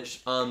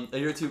college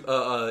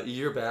a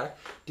year back.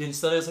 Didn't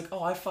study. I was like,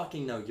 oh, I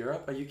fucking know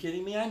Europe. Are you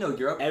kidding me? I know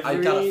Europe. I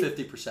got a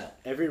 50%.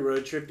 Every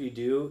road trip you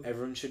do,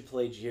 everyone should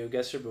play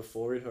GeoGuessr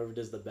before it. Whoever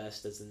does the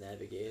best does the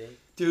navigating.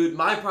 Dude,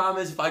 my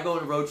problem is if I go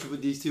on a road trip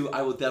with these two,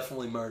 I will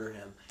definitely murder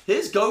him.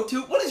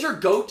 What is your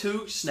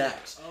go-to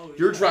snacks? Oh,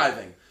 You're yeah.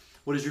 driving.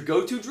 What is your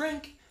go-to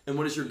drink? And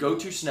what is your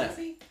go-to snack?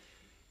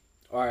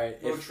 All right.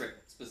 Road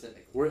trip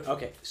specifically. We're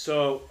okay.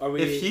 So are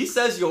we? If he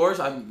says yours,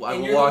 I And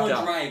will you're walk the one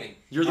out. driving.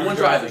 You're the I'm one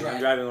driving. driving.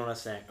 I'm driving on a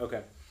snack.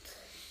 Okay.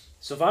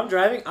 So if I'm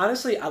driving,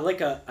 honestly, I'd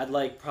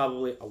like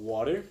probably a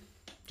water.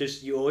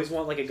 Just you always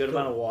want like a good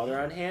amount of water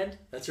on hand.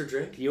 That's your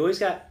drink? You always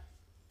got.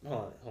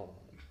 Hold on.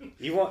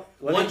 You want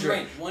One me-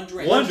 drink. One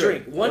drink.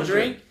 One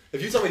drink.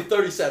 If you tell me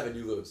 37,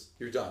 you lose.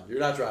 You're done. You're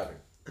not driving.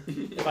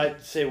 If I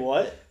say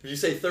what? If you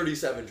say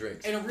 37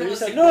 drinks. And a There's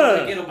realistic no, no, one,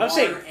 no, you get a I'm water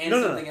saying- and no,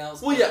 no, no. something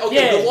else. Well, yeah, okay,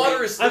 Yeah, the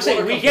water is... I'm the saying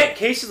water we comes get up.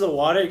 cases of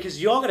water because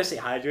you all gotta stay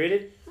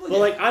hydrated. Well, But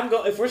yeah.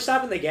 like if we're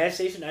stopping at the gas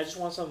station, I just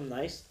want something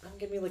nice. I'm gonna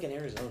give me like an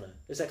Arizona.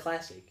 It's a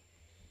classic.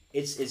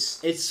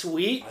 It's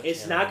sweet. I It's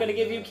can't not gonna believe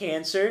give you that.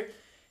 cancer.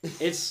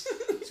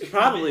 It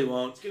probably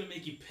won't. It's gonna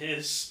make you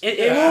piss.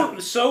 It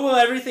won't. So will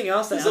everything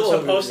else that So I'm will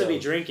supposed to be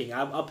everything drinking.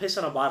 I'll piss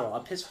on a bottle.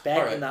 I'll piss back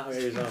Alright. in that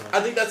Arizona.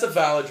 I think that's a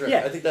valid drink.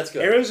 Yeah. I think that's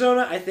good.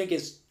 Arizona, I think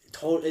is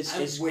total. It's I'm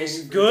waiting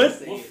it's for good. you to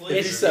say What it. flavor?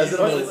 If he says it,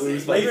 I'm gonna Flavor-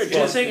 lose my Flavor fucking-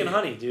 ginseng and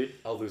honey, dude.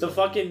 I'll lose The my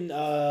fucking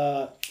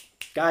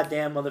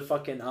goddamn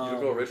motherfucking You don't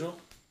go original?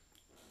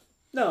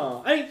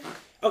 No, I mean,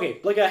 okay,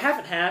 like a half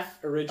and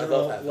half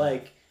original, half and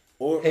like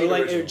or Hate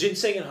like original.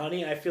 ginseng and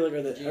honey. I feel like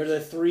are the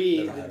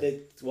three. Never had the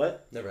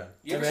what? Never had.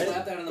 You ever Never had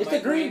slap that in the It's the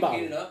green microwave, bottle.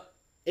 heat it up?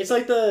 It's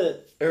like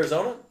the.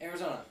 Arizona?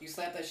 Arizona, you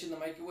slap that shit in the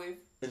microwave?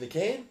 In the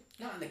can?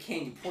 Not in the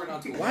can, you pour it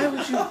onto a Why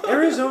would you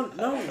Arizona?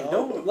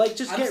 No, like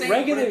just I'm get saying,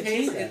 regular but it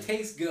tastes, tea. Then. it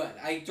tastes good.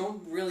 I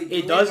don't really do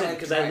It but doesn't I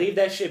because I tried. leave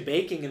that shit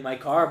baking in my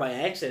car by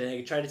accident.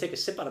 And I tried to take a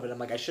sip out of it. I'm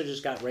like, I should have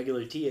just got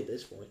regular tea at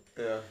this point.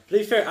 Yeah. To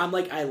be fair, I'm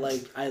like, I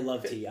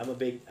love tea. I'm a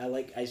big, I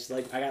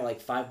got like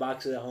 5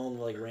 boxes at home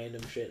with like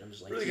random shit. I'm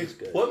just like, Really tea's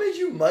good. good. What made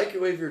you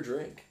microwave your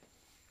drink?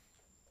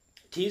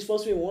 Tea's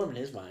supposed to be warm in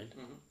his mind,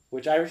 Mhm.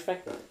 which I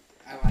respect that.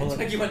 I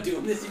think you want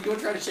doing this. You don't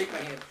try to shake my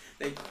hand.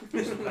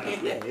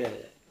 Yeah.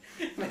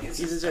 My hand's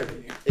He's just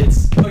deserving. stuck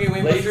It's Okay,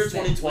 wait, what's Laser the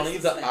snack? 2020,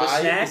 What's the the snack?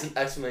 I snack? is an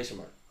exclamation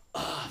mark.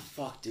 Ah,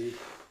 fuck, dude.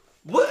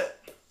 What?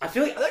 I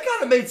feel like That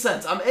kind of made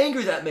sense. I'm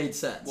angry that made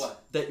sense.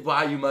 What? That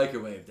why you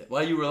microwaved it.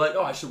 Why you were like,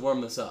 oh, I should warm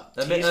this up.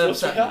 That Tea's made supposed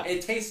to sense. be hot.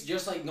 It tastes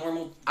just like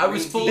normal. I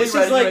was green fully tea. This is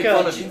ready like to make a-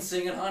 fun of you.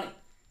 Ginseng and honey.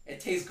 It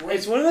tastes great.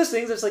 it's one of those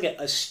things that's like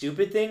a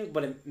stupid thing,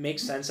 but it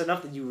makes sense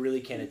enough that you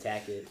really can't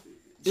attack it.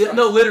 Yeah,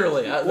 no,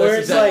 literally. That's Where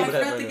it's exactly like- what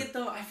I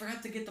happened.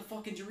 forgot to get the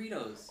fucking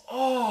Doritos.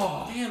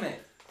 Oh. Damn it.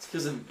 It's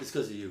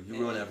because of you. You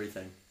ruin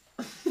everything.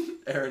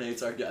 Aaron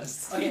hates our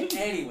guests. Okay,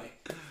 anyway.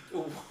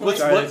 What's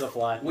Sorry, what- it's a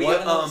fly. We what,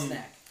 have another um,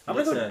 snack. I'm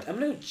What's gonna that?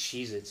 go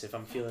Cheez-Its if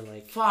I'm feeling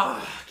like.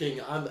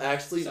 Fucking, I'm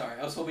actually. Sorry,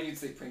 I was hoping you'd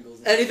say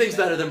Pringles. Anything's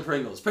better than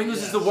Pringles.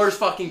 Pringles is the worst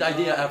fucking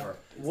idea ever.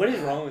 What is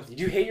wrong with you?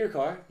 Do you hate your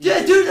car?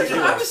 Yeah, dude, that's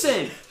what I'm just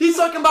saying. He's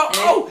talking about,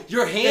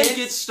 your hand and-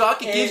 gets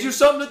stuck, it gives and- you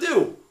something to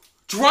do.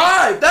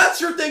 Drive! That's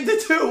your thing to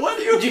do. What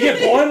do you Did you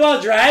get bored while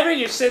driving?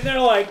 You're sitting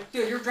there like,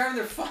 Dude, you're driving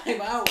there 5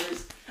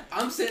 hours.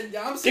 I'm sitting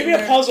give me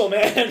there. a puzzle,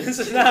 man. This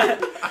is not.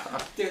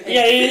 Dude,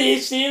 Yeah,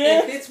 ADHD It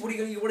there. fits. What are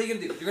you gonna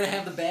do? You're gonna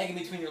have the bag in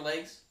between your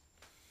legs?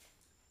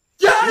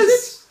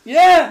 Yes!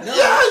 Yeah. No,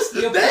 Yes!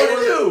 You Thank put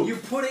it, you! You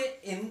put it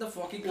in the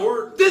fucking cup.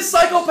 Or this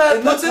psychopath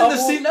In the puts it in the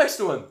couple- seat next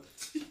to him.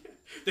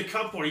 The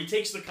cup holder. He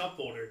takes the cup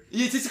holder.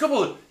 He takes a cup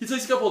holder. He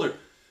takes a cup holder.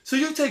 So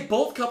you take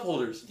both cup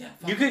holders. Yeah.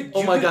 You could.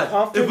 Oh you my could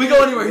god. If we comfortably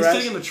go anywhere, he's rest-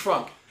 sitting in the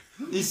trunk.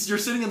 You're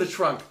sitting in the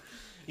trunk.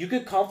 You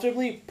could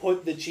comfortably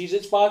put the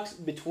Cheez-Its box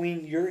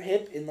between your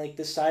hip and like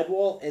the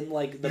sidewall and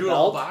like the You're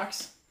belt. doing a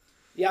box?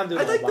 Yeah, I'm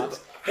doing a box.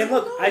 And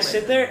look, I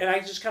sit there and I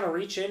just kind of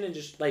reach in and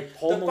just like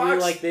pull the wheel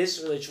like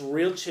this, or it's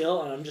real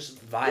chill, and I'm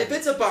just vibing. If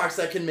it's a box,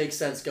 that can make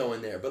sense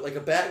going there, but like a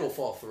bag will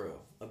fall through.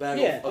 A bag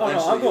will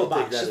I'll go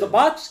box. So the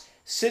box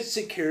sits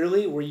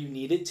securely where you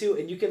need it to,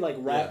 and you can like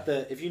wrap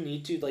if you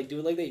need to like do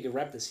it like that, you can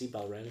wrap the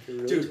seatbelt around if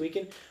you're really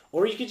tweaking,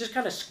 or you can just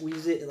kind of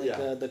squeeze it in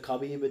like the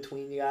cubby in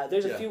between.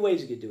 There's a few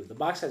ways you could do it. The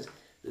box has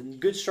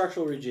good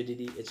structural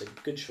rigidity. It's a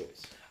good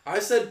choice. I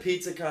said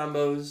pizza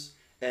combos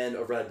and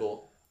a Red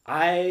Bull.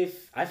 I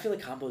feel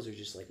like combos are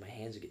just like my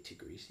hands would get too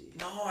greasy.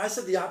 No, I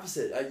said the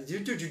opposite. You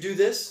do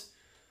this?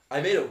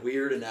 I made a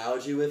weird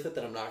analogy with it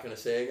that I'm not gonna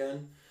say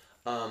again.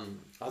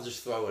 I'll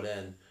just throw it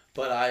in.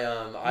 But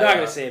I'm not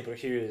gonna say it, but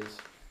here it is.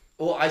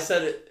 Well, I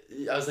said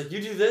it. I was like,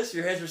 you do this.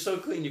 Your hands are so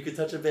clean. You could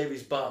touch a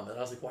baby's bum. And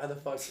I was like, why the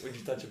fuck would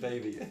you touch a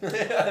baby?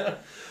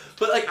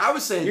 But like I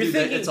was saying, you're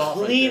thinking it's all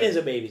clean right as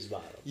a baby's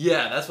bottom.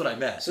 Yeah, that's what I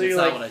meant. So that's you're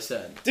not like, what I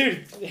said.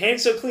 Dude,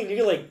 hands so clean. You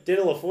could like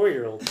diddle a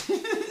 4-year-old.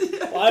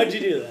 Why would you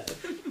do that?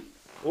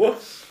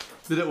 Whoops.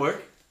 Did it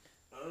work?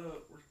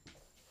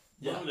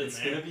 Yeah, it's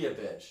gonna be a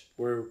bitch.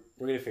 We're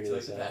gonna figure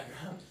this out.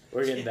 Background.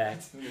 We're getting back.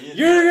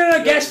 You're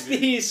gonna guess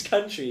these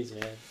countries,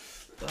 man.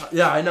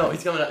 Yeah, I know.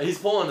 He's coming up. He's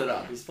pulling it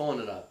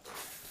up.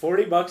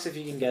 $40 if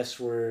you can guess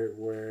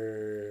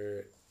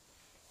where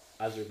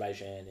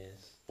Azerbaijan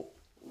is.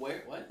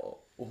 Where? What?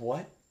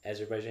 What?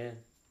 Azerbaijan.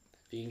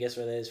 If you can guess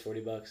where that is,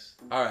 $40.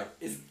 All right.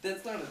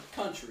 That's not a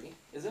country,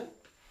 is it?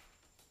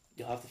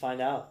 You'll have to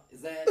find out.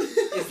 Is that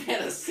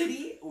a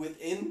city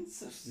within?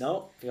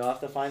 No, you'll have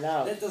to find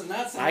out. That does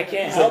not sound. I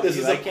can't So help this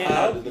you. is I a can't pod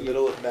help in the you.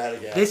 middle of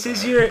Madagascar.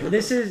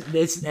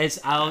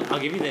 I'll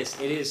give you this.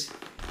 It is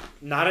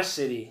not a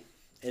city.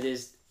 It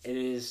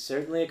is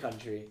certainly a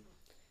country.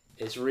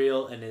 It's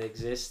real and it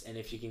exists, and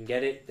if you can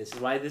get it, this is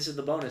why this is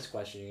the bonus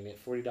question. You're gonna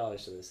get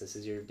 $40 for this. This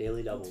is your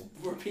daily double.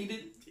 Repeat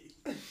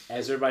it.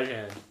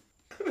 Azerbaijan.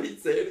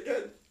 Wait, say it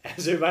again.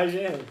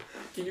 Azerbaijan.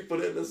 Can you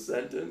put it in a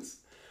sentence?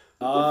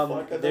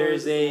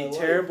 There's a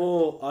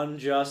terrible,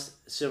 unjust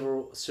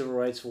civil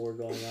rights war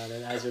going on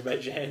in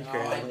Azerbaijan I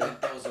currently.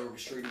 think that was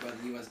orchestrated by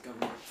the U.S.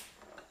 government.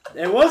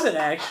 It wasn't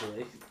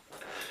actually.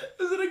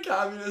 Is it a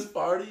communist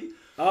party?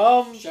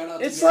 Shout out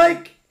to It's Gary.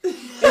 like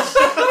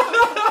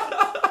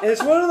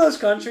it's one of those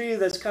countries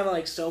that's kind of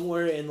like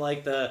somewhere in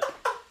like the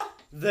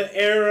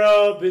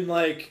Arab and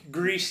like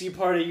greasy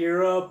part of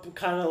Europe,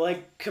 kind of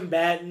like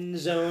combatant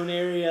zone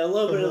area, a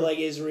little bit of like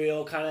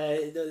Israel, kind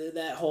of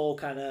that whole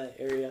kind of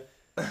area.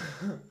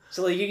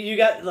 So like you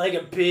got like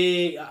a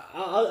big.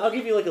 I'll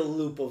give you like a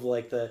loop of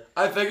like the.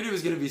 I figured it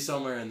was gonna be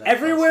somewhere in that.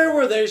 Everywhere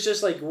where there's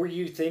just like where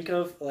you think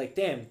of like,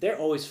 damn, they're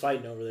always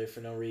fighting over there for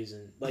no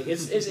reason. Like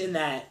it's in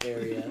that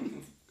area.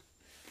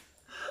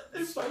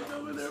 They're fighting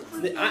over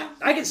there.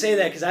 I can say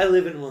that because I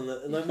live in one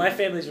of the, like, my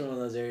family's from one of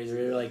those areas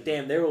where you're like,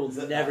 damn, there will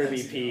never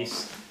be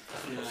peace.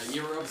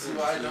 Europe. See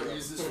why I don't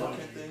use this fucking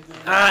thing?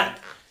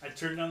 I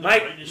turned on the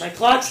my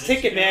clock's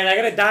ticking, man. I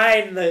gotta die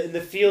in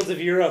the fields of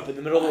Europe in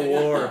the middle of the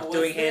war,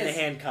 doing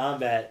hand-to-hand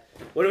combat.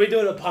 What are we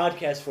doing a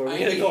podcast for? We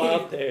gotta go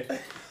out there.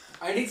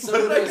 I need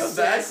someone to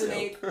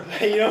assassinate.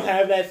 You don't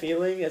have that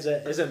feeling as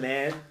a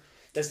man.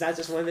 That's not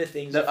just one of the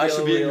things That you I feel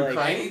should be in where you're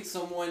Ukraine? I need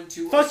someone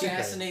to Fuck you,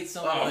 assassinate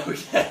someone.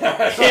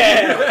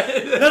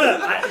 Yeah.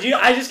 No.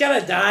 I just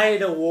gotta die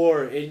in a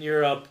war in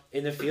Europe,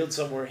 in the field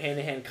somewhere,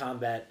 hand-to-hand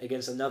combat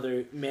against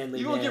another manly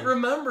You man. won't get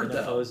remembered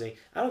though. Opposing.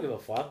 I don't give a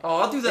fuck. Oh,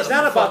 I'll do that It's on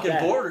not the about fucking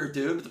that. border,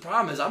 dude. But the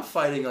problem is, I'm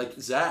fighting like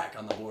Zach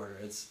on the border.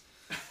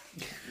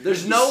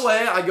 There's no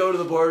way I go to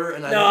the border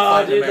and I don't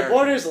fight dude, American. the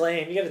border's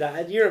lame. You gotta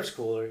die. Europe's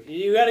cooler.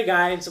 You got a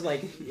guy in some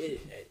like.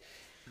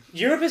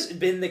 Europe has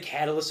been the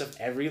catalyst of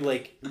every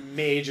like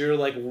major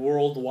like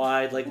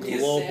worldwide like We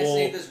global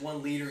assassinate this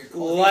one leader and cause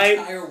Life-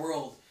 the entire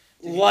world.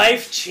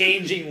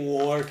 life-changing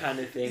war kind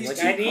of thing. These Like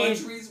two I need.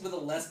 countries with a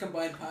less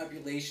combined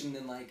population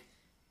than like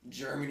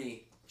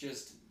Germany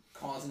just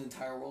cause an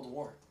entire world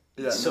war.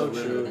 Yeah, So no,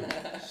 true. literally.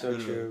 So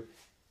Literally. true.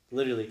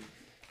 Literally,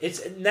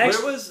 it's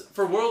next. Where was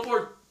for World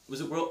War? Was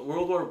it World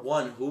War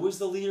One? Who was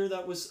the leader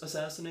that was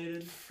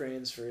assassinated?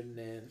 Franz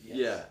Ferdinand.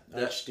 Yeah,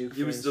 Archduke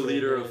he was Franz the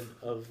leader Ferdinand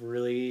of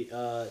really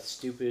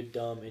stupid,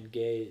 dumb, and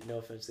gay. No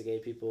offense to gay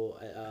people.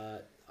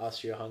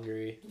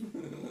 Austria-Hungary.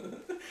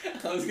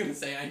 I was gonna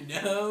say I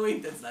know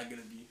that's not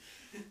gonna be.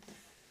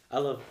 I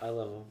love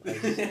them.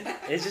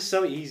 It's just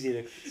so easy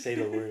to say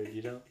the word,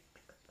 you know.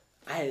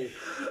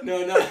 No.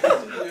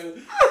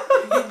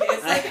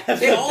 It's like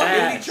they all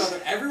hate each other.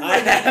 Everyone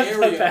in that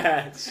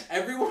area.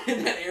 Everyone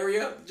in that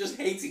area just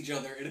hates each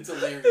other, and it's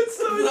hilarious. It's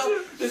so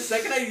true. The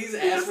second I use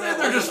ass,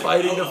 They're just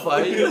fighting to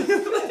fight.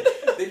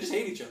 They just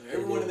hate each other.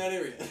 Everyone in that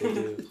area.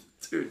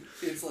 Dude,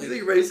 It's like you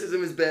think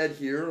racism is bad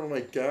here? Oh my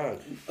god.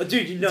 Oh,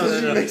 dude, you know,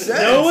 Doesn't even make sense.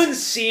 no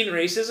one's seen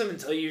racism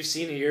until you've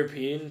seen a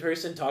European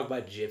person talk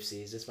about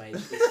gypsies. It's my.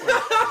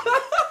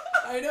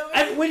 I know.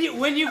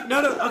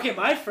 Okay,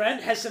 my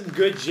friend has some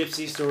good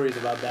gypsy stories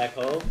about back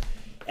home.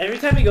 Every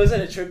time he goes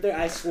on a trip there,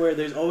 I swear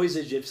there's always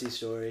a gypsy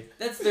story.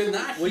 They're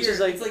not Which here. is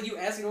like, it's like you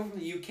asking them from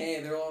the UK,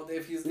 and they're all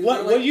if he's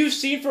what you've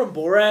seen from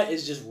Borat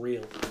is just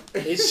real.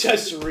 It's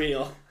just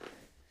real.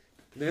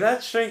 They're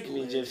not shrinking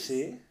me,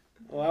 gypsy.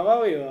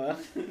 Wow,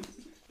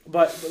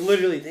 But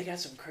literally, they got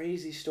some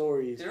crazy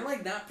stories. They're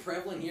like not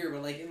prevalent here,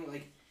 but like in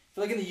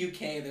in the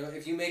UK, they're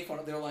if you make fun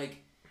of, they're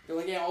like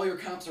yeah, all your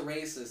cops are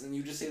racist, and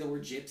you just say the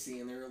word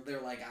gypsy, and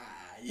they're like yeah.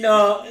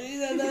 No,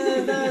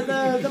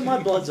 the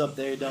mudbloods up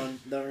there don't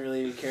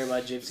really care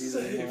about gypsies. It's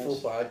a hateful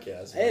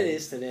podcast. Man. It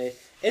is today.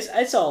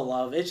 It's all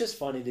love. It's just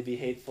funny to be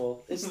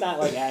hateful. It's not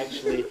like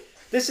actually.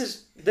 This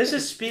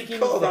is speaking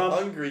from from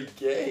hungry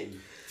gay.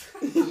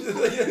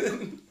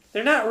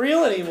 They're not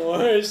real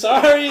anymore.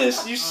 Sorry, you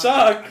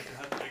suck.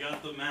 I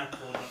got the map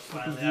pulled up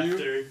finally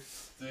after.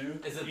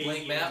 Is it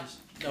blank map?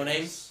 No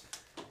names?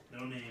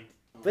 No name.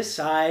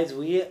 Besides,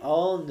 we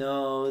all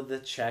know the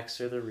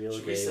Czechs are the real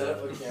Should gay we set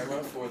up a ones.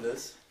 camera for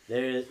this?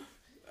 They're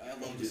I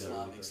love the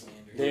Slavic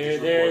slander.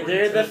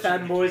 they're the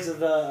fanboys of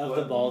the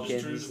What?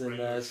 Balkans and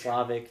the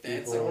Slavic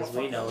That's peoples.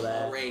 We know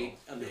that. Great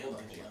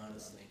analogy,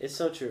 honestly. It's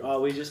so true. Oh,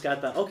 we just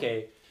got that.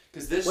 Okay.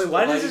 This Wait,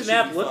 why does light this should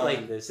map be look fine.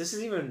 like this? This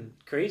is even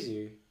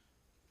crazier.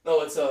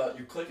 No, it's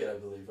you click it, I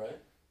believe, right?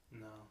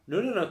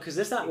 No, because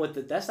that's not what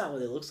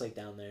it looks like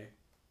down there.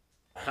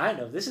 Kind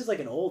of. This is like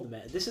an old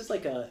map. This is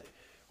like a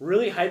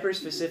really hyper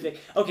specific.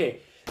 Okay,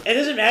 it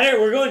doesn't matter.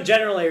 We're going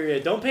general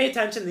area. Don't pay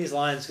attention to these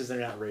lines because they're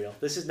not real.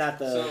 This is not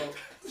the.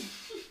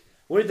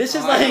 This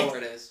is I like. know where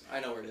it is.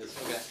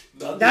 Okay.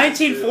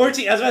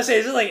 1914. I was about to say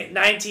this is like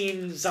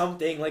 19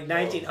 something, like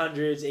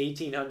 1900s,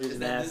 1800s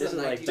map. This is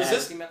like that. I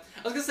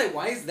was gonna say,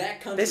 why is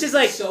that country This is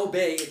like so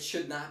big? It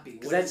should not be.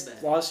 What is that's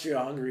that?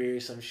 Austria-Hungary or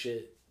some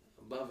shit.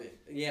 Above it,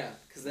 yeah.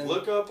 Because then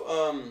Look up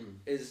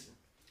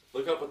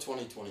look up a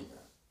 2020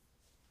 map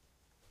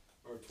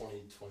or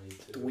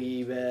 2022.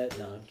 We bet.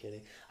 No, I'm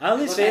kidding. I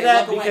only say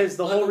that because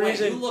the whole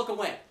reason. You look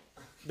away.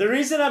 The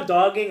reason I'm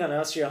dogging on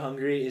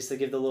Austria-Hungary is to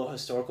give the little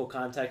historical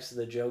context to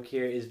the joke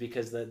here is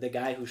because the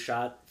guy who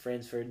shot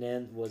Franz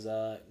Ferdinand was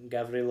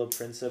Gavrilo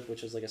Princip,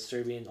 which was like a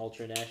Serbian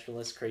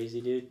ultra-nationalist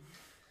crazy dude.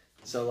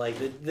 So like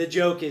the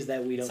joke is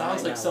that we don't.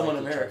 Sounds like someone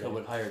like America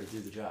would hire to do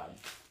the job.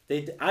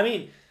 I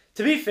mean,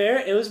 to be fair,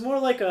 it was more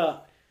like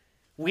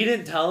we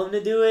didn't tell him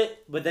to do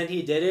it, but then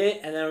he did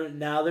it, and then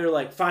now they're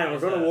like, fine, we're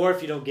going to war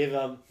if you don't give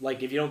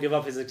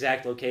up his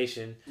exact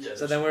location. Yeah,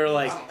 so then we were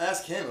like,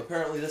 ask him.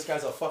 Apparently, this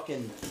guy's a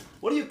fucking.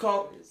 What do you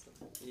call?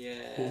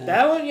 Yeah.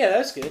 That one, yeah,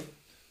 that's good.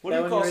 What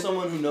do you call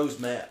someone who knows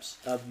maps?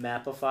 A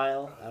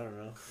mapophile? I don't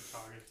know.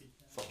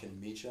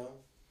 Fucking Micho.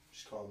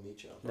 Just call him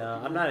Micho.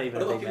 No, I'm not even.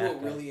 What a big about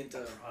people map guy. really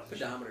into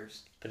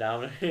pedometers?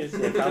 Pedometers?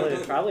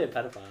 Yeah, probably a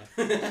pedophile.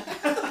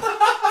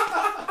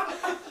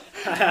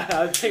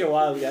 I'd take a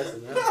wild guess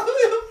on that. Probably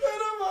a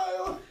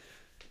pedophile.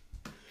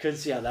 Couldn't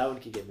see how that one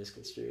could get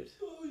misconstrued.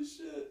 Holy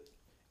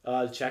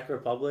shit. Czech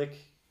Republic.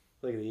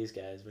 Look at these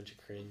guys, bunch of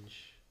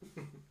cringe.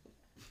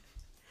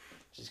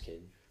 Just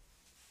kidding.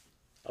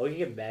 Oh, we can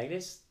get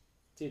magnets?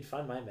 Dude,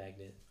 find my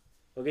magnet.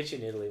 We'll get you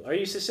in Italy. Are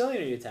you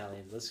Sicilian or are you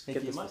Italian? Let's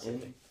get this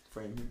specific.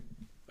 Frame here.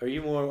 Are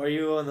you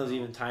on those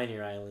even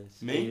tinier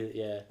islands? Me?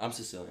 Yeah. I'm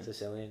Sicilian.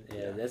 Sicilian?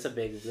 Yeah, that's a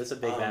big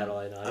battle,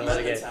 I know. I met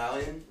an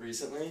Italian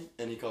recently,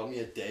 and he called me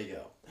a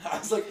Dago. I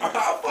was like,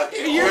 how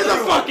fucking You're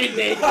the fucking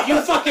Dago!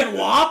 You fucking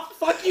wop!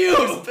 Fuck you! I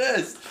was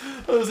pissed.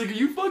 I was like, are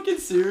you fucking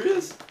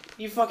serious?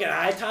 You fucking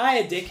eye tie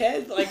a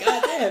dickhead? Like,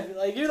 goddamn.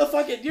 Like, you're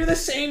the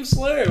same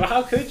slur.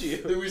 How could you?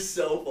 It was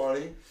so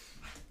funny.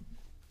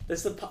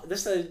 This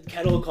the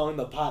kettle calling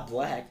the pot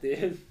black,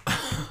 dude.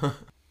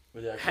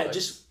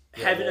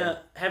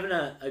 Having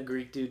a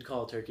Greek dude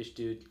call a Turkish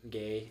dude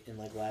gay and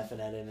like laughing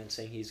at him and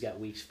saying he's got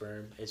weak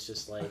sperm. It's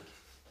just like,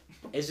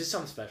 it's just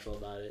something special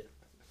about it.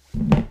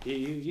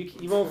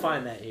 You won't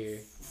find that here.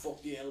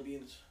 Fuck the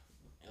Albanians.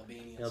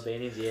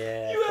 Albanians,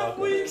 yeah. You have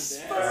weak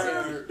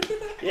sperm.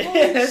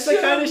 Yeah, that's the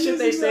kind of shit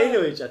they say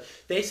to each other.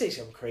 They say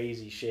some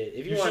crazy shit.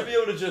 If you should be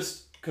able to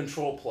just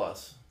Control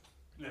plus.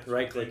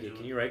 Right click it.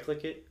 Can you right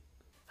click it?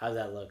 How's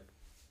that look?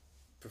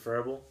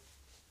 Preferable?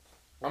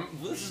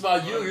 This is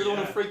about you. You're the one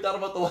who freaked out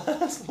about the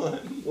last one.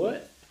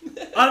 What?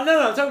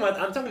 No. I'm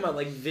talking about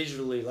like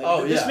visually.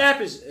 Like this map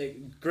is a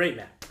great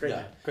map. Great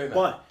map.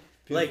 But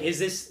like, is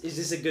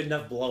this a good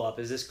enough blow up?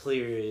 Is this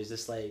clear? Is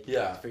this like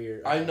for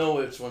your? I know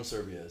which one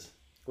Serbia is.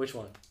 Which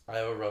one? I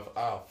have a rough.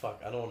 Oh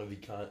fuck! I don't want to be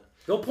cunt.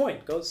 Go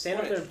point. Go stand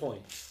up there and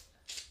point.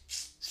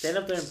 Stand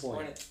up there and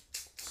point.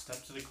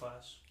 Step to the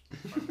class.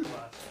 Front of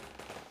class.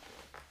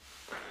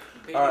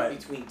 All right.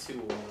 Between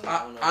two.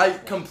 I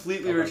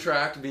completely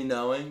retract me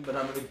knowing, but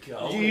I'm gonna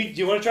go. Do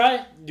you want to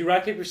try? Do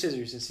rock paper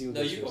scissors and see who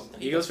goes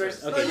first. You go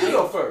first. Okay. No, you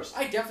go first.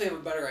 I definitely have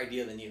a better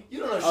idea than you. You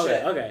don't know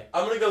shit. Okay.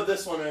 I'm gonna go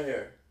this one right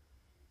here.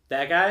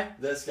 That guy?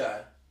 This guy.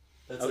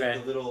 That's okay.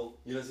 like the little.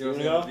 You know what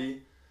I'm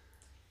saying?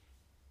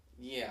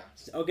 Yeah.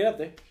 Oh, get up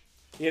there.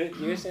 You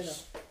gotta stand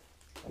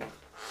up.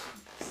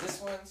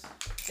 This one's.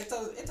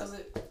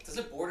 Does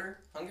it border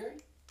Hungary?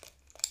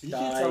 He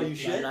can't tell you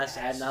shit.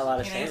 I'm not allowed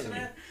to say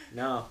anything.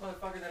 No.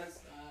 Motherfucker, then it's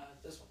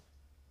this one.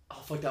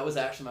 Oh fuck! That was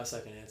actually my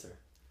second answer.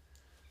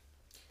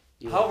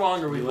 How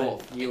wrong are we You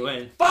both? win. You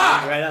win. Fuck!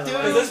 Right on the Dude,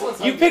 line. This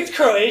one's You picked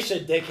Croatia,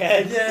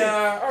 dickhead.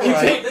 Yeah, You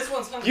alright. picked- This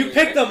one's hungry. You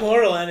picked the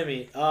mortal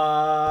enemy. Dude,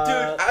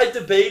 I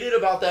debated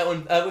about that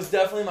one. That was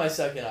definitely my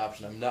second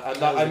option. I'm not.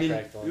 That was I the mean,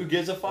 correct one. who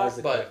gives a That fuck? was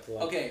the But correct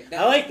one. Okay.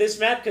 I like this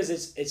map because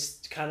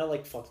it's kind of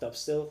like fucked up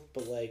still,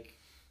 but like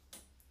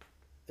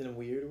in a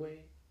weird way.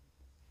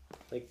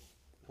 Like,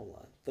 hold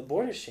on, the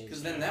border's changed.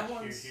 Because then that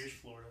one's. Here's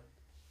Florida.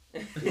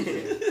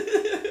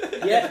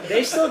 Yeah,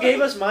 they still gave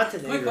us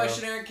Montenegro. Quick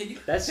question, Aaron. Can you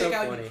That's pick so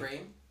out funny.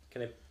 Ukraine?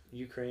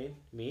 Ukraine,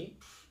 me?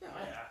 No,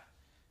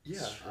 Yeah.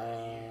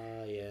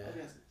 yeah, Yeah,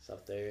 it's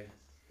up there.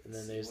 And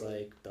then there's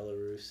like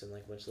Belarus and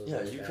like a bunch of those. yeah,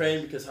 other Ukraine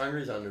guys. because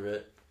Hungary's under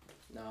it.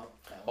 No.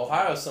 That one's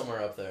Ohio's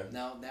somewhere up there.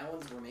 No, that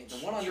one's Romania. The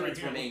one under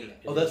it's Romania.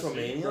 Oh, that's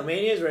Romania.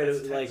 Romania's right,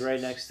 That's like right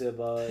Texas. next to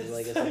above,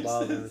 like it's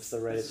above, and it's the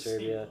right of That's a steam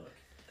Serbia. book.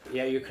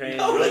 Yeah, Ukraine.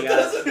 No, they it got,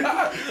 doesn't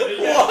matter.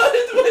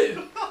 What? Wait.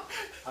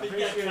 I'm You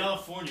pretty got sure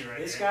California right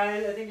this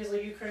there. guy, I think, is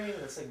like Ukraine.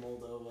 And that's like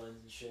Moldova and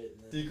shit.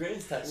 And The then,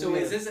 Ukraine's technically. So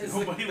is this is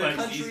Nobody the likes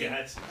country? these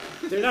guys.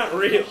 they're not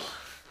real.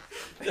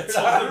 They're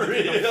not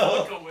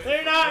real.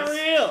 They're not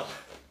real.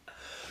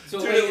 So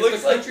Dude, wait, it is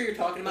looks the like- country you're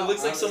talking It about?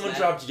 looks like on someone this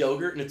dropped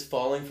yogurt and it's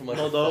falling from like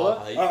a fall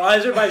Moldova height. or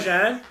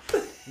Azerbaijan?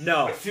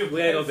 No, I feel we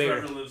gotta go bad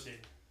bigger. whoever lives here.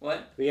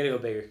 What? We gotta go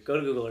bigger. Go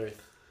to Google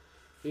Earth.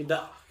 Ding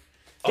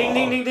Oh,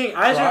 ding ding ding!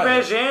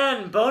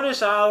 Azerbaijan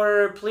bonus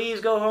hour. Please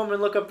go home and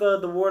look up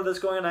the war that's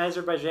going on in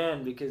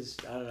Azerbaijan because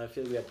I don't know. I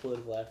feel we got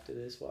political after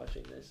this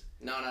watching this.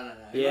 No.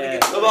 Yeah.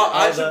 How about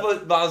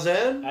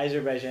Azerbaijan?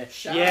 Azerbaijan.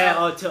 Shout yeah.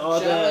 out- To all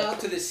Shout the out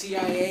to the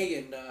CIA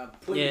and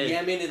putting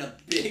Yeah. Yemen in a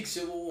big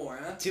civil war,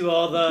 huh? to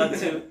all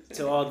the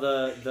to all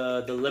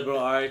the liberal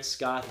arts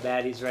goth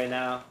baddies right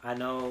now. I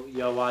know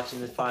y'all watching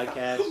this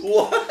podcast.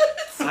 What?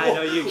 I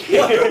know you What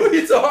care. are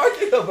we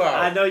talking about?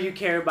 I know you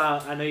care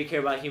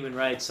about human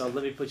rights. So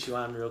let me put you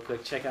on real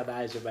quick. Check out the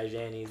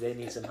Azerbaijanis. They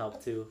need some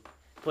help too.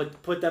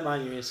 Put them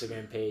on your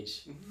Instagram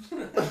page.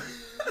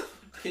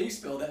 Can you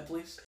spell that, please?